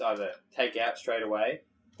 you have to either take out straight away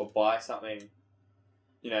or buy something.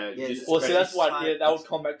 Yeah, use Well, as see, credit. that's why that would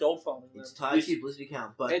combat gold farming. then. It's tied to your Blizzard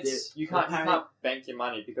account, but It's- You can't apparently- bank your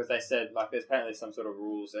money because they said like there's apparently some sort of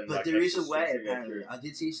rules and But like there is a extra way, things to go apparently. through. I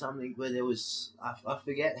did see something where there was... I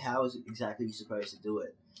forget how exactly you're supposed to do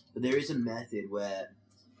it. But there is a method where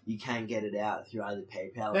you can get it out through either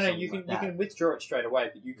PayPal or No, something you can like that. you can withdraw it straight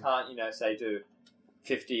away, but you can't say do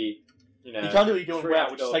 50. You can't do what you're doing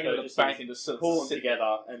WoW, which is $300 taking it to the purchases, bank and just sort of pull them sit-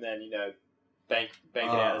 together, and then bank it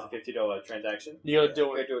out as a $50 transaction. You gotta You do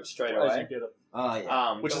gotta it do it straight as you away. get it. Oh,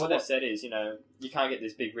 yeah. Which Which is what what- they've said is, you can't get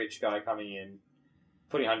this big rich guy coming in,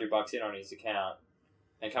 putting $100 in on his account,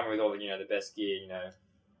 and coming with all the best gear,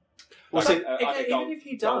 Well, like, see, either even gold- if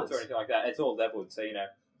he golds does, or anything like that. It's all leveled, so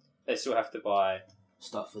they still have to buy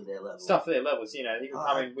Stuff for their level. stuff for their levels. You can Oh,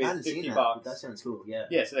 come in I with hadn't seen that, $50. but that sounds cool, yeah.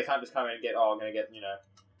 Yeah, so they can't just come in and get, I'm going to get,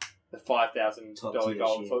 the $5,000 Top-tier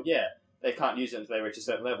gold. shit. For, yeah, they can't use it until they reach a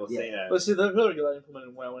certain level. Yeah. But see, they've really got that implemented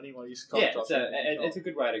in WoW anyway. You just can't Yeah, touch it's it. it's a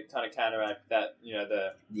good way to kind of counteract that,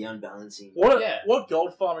 The unbalancing. What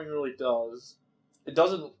gold farming really does, it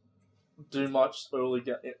doesn't do much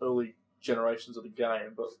early generations of the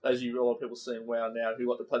game, but as a lot of people see in WoW now who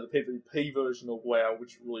like to play the PvP version of WoW,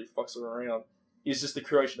 which really fucks it around, is just the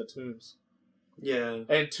creation of tombs. yeah.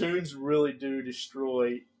 And tombs really do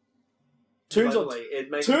destroy. By Tombs the on way,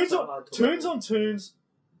 it makes tunes it so on hard to tunes level. on tunes.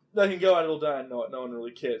 They can go out all day and night. No one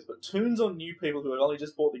really cares. But tunes on new people who have only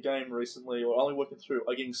just bought the game recently or only working through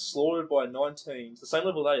are getting slaughtered by 19s, the same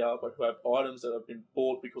level they are, but who have items that have been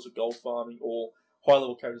bought because of gold farming or high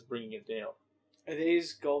level characters bringing it down. Are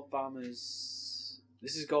these gold farmers?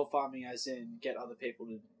 This is gold farming, as in get other people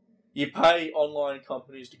to. You pay online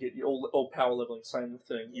companies to get you all power leveling, same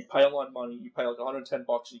thing. You pay online money, you pay like $110,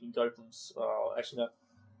 you can go from, actually no,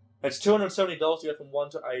 it's $270 to go from 1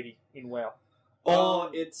 to 80 in WoW. Or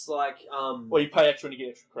it's like, Or you pay extra and you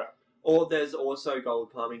get extra crap. or there's also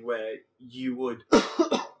gold farming where you would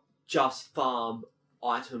just farm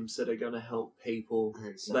items that are going to help people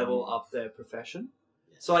And so- level up their profession.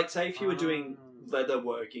 So, like, say if you were doing leather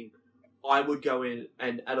working, I would go in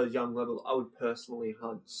and at a young level, I would personally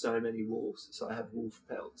hunt so many wolves, so I have wolf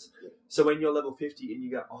pelts. So when you're level 50 and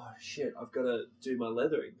you go, oh shit, I've got to do my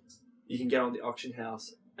leathering, you can get on the auction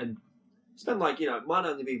house and spend like, it might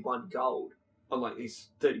only be 1 gold on like these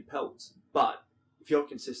 30 pelts, but if you're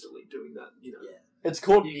consistently doing that, Yeah. It's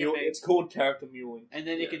called You can make- it's called character muling. And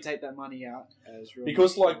then you Yeah. can take that money out as real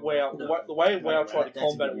Because money. like WoW, No. the way Right, WoW right, tried to that's a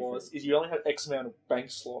combat bit it was different. is you only had X amount of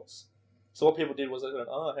bank slots. So what people did was they went,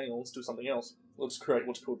 oh, hang on, let's do something else. Let's create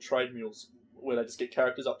what's called trade mules, where they just get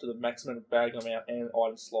characters up to the maximum bag amount and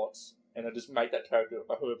item slots, and they just make that character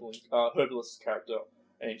a herbalist character,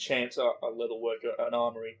 an enchanter, a leather worker, an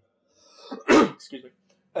armory. Excuse me.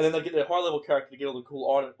 And then they get their high level character to get all the cool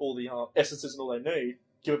item, all the essences and all they need.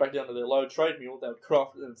 Give it back down to their low trade mule. They would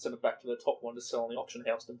craft it and send it back to their top one to sell on the auction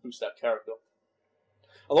house to boost that character.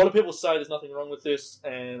 A lot of people say there's nothing wrong with this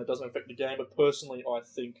and it doesn't affect the game, but personally I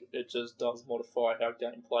think it just does modify how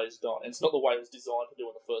gameplay is done. And it's not the way it was designed to do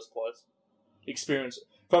in the first place. Experience.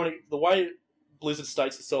 The way Blizzard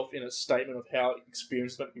states itself in a statement of how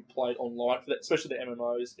experience is meant to be played online, for that, especially the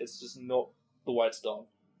MMOs, it's just not the way it's done.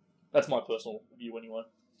 That's my personal view anyway.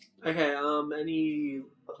 Okay, any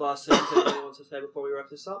last sentence anyone wants to say before we wrap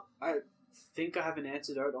this up? I think I have an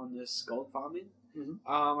antidote on this gold farming. Mhm.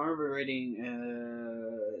 I remember reading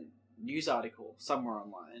a news article somewhere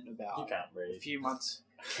online You about can't a read. few months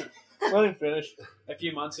Let him finish.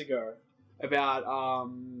 ago about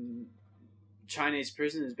Chinese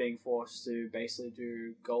prisoners being forced to basically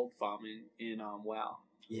do gold farming in WoW.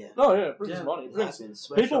 Yeah. Oh yeah, it brings Yeah. money. It It brings, happens.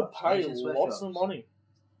 people Sweatshops, pay Asian lots of sweatshops. money.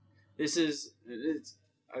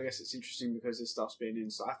 I guess it's interesting because this stuff's been in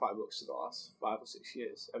sci-fi books for the last 5 or 6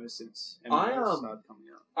 years, ever since I, MMOs started coming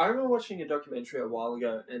out. I remember watching a documentary a while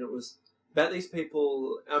ago, and it was about these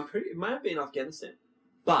people. It might have been Afghanistan,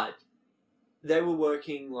 but they were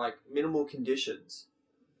working like minimal conditions,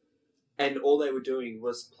 and all they were doing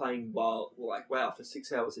was playing WoW for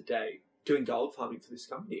 6 hours a day, doing gold farming for this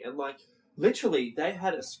company, and like literally they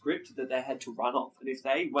had a script that they had to run off, and if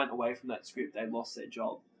they went away from that script, they lost their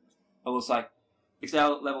job. It was like, if they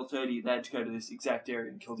were at level 30, they had to go to this exact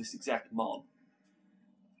area and kill this exact mob.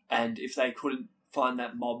 And if they couldn't find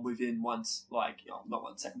that mob within not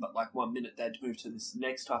 1 second, but like 1 minute, they had to move to this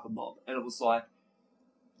next type of mob. And it was like,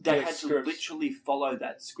 they Yeah, had scripts. to literally follow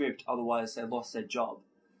that script, otherwise they lost their job.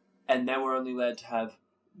 And they were only allowed to have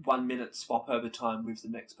 1 minute swap over time with the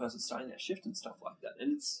next person starting their shift and stuff like that.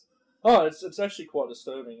 And it's... Oh, it's actually quite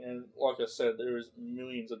disturbing, and like I said, there is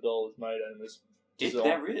millions of dollars made in this design.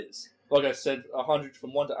 There is. Like I said, 100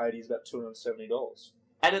 from 1 to 80 is about $270.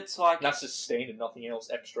 And it's like... And that's just standard, nothing else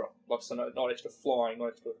extra. Like, so not extra flying, no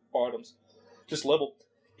extra items, just level.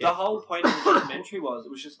 The whole point of the documentary was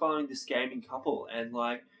it was just following this gaming couple, and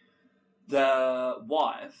like the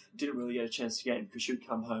wife didn't really get a chance to game because she would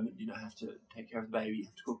come home and have to take care of the baby,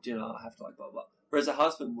 have to cook dinner, have to like blah blah. Whereas her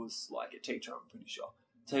husband was like a teacher, I'm pretty sure.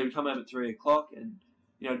 So he would come home at 3 o'clock and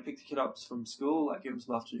to pick the kid up from school, like give him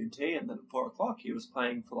some afternoon tea, and then at 4 o'clock he was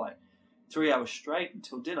playing for like 3 hours straight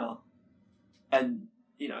until dinner, and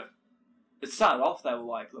it started off, they were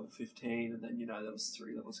like level 15, and then, there was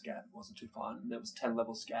 3 levels gap, it wasn't too fun, and there was 10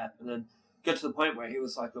 levels gap, and then got to the point where he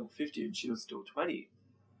was like level 50 and she was still 20.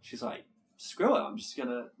 She's like, screw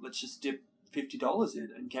it, let's just dip $50 in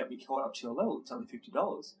and get me caught up to your level, it's only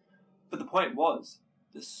 $50. But the point was,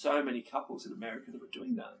 there's so many couples in America that were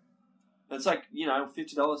doing that. And it's like,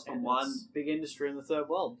 $50 from And one, it's big industry in the third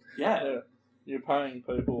world. yeah, Yeah. You're paying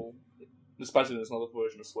people. It's basically there's another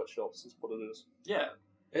version of sweatshops, is what it is. yeah.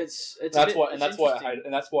 It's That's why I hate it,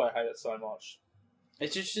 and that's why I hate it so much.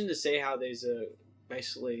 It's interesting to see how these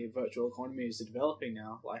basically virtual economies are developing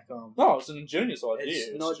now. Like No, it's an ingenious idea. It's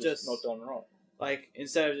It's not just just- not done right. like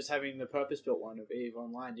instead of just having the purpose-built one of EVE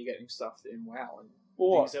Online, you're getting stuff in WoW and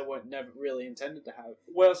Well, things that weren't never really intended to have.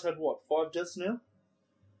 WoW's had what, 5 deaths now?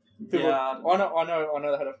 People, Yeah. I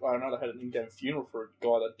know they had an in-game funeral for a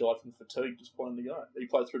guy that died from fatigue just wanting to go. He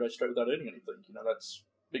played 3 days straight without eating anything. That's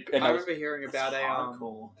big. And I that was- remember hearing about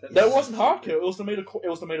hardcore. that wasn't hardcore. It was to meet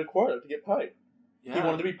a quota to get paid. Yeah. He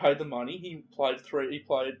wanted to be paid the money. He played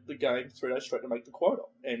the game 3 days straight to make the quota,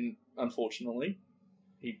 and unfortunately,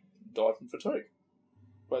 he died from fatigue.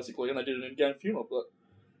 Basically, and they did an in-game funeral. But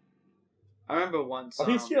I remember once I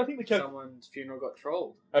think the character. someone's funeral got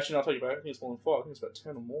trolled. Actually, no, I'll tell you about it. I think it's more than 5. I think it's about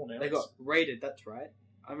 10 or more now. They got raided. That's right.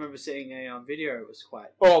 I remember seeing a video. It was quite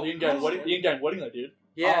the in-game Oh, wedding. yeah. The in-game wedding they did.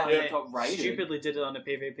 yeah. Oh, they they got raided. stupidly did it on a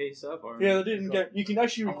PvP server. Yeah, they did in-game. You can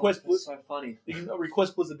actually request. that's so funny. You can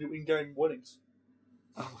request Blizzard to do in-game weddings.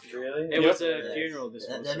 Really? It was Yep. a funeral. This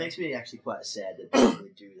was. That makes me actually quite sad that people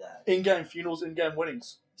would do that. In-game funerals, in-game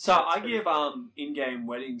weddings. So I give in-game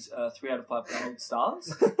weddings 3 out of 5 gold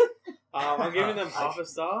stars. I'm giving them half a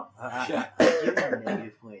star. I give them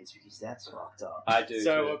negative points because that's fucked up. I do.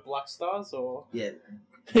 So too. what, black stars or Yeah,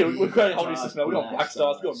 Yeah, we're creating a whole new Stars, system now. We got black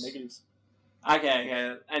stars, we got negatives.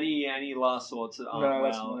 Okay. Any last thoughts? No,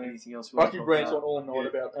 that's Wow. me. Anything else? I can brainstorm all night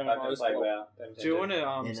Yeah. about I don't MMOs. play WoW. Do you want to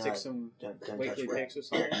Yeah, stick no, some Don't weekly touch picks or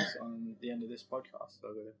something on the end of this podcast?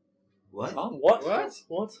 What? Oh, What? What?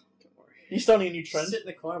 What? Don't worry. You starting a new trend? Sit in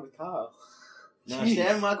the corner with Carl. No, Jeez. stay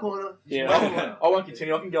in my corner. Yeah, I won't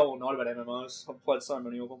continue. I can go all night about MMOs. I've played so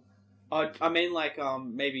many of them. I mean, like,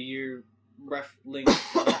 maybe you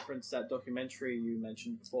reference that documentary you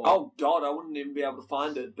mentioned before. Oh God, I wouldn't even be able to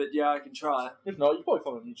find it. But yeah, I can try. If not, you probably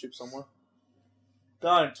find it on YouTube somewhere.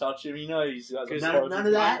 Don't touch him. You know he's None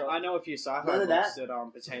of that. I know a few sci-fi None of books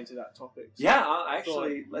that pertain to that topic. So Yeah, I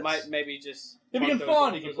actually, thought let's... maybe just If you can plug those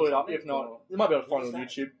find it, you authors can put it or up. If something, not, or- you might be able to find it on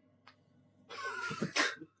What's YouTube.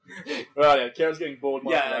 Right, yeah, Karen's getting bored.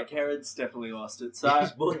 Yeah, Karen's definitely lost it. So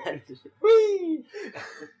Whee!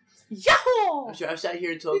 I'm sure I've sat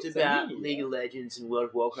here and talked about League of Legends and World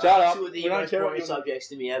of Warcraft. Shut up. Two of the We don't most care boring what you- subjects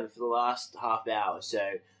to me ever for the last half hour, so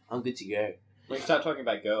I'm good to go. We can start talking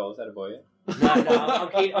about girls. That'll bore you. No, I'm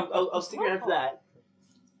keen. I'll stick around for that.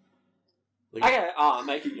 okay, I'm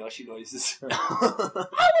making Yoshi noises.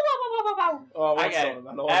 Oh, what's Okay, on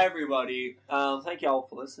that? everybody, thank you all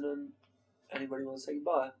for listening. Anybody want to say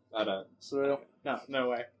goodbye? I don't. So, No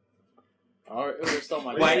way. Oh, it was still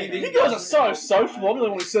my Wait, you guys are so social. I'm the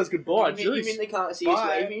one who says goodbye. You mean Jeez. they can't see us Bye.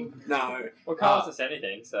 waving? No. Well, Carl hasn't said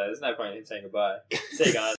anything, so there's no point in saying goodbye. See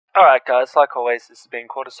you guys. Alright guys, like always, this has been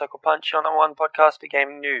Quarter Circle Punch, your number one podcast for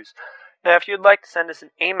gaming news. Now if you'd like to send us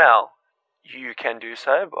an email, you can do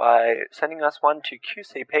so by sending us one to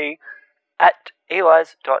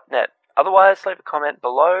qcp@elis.net. Otherwise, leave a comment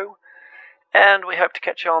below, and we hope to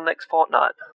catch you all next fortnight.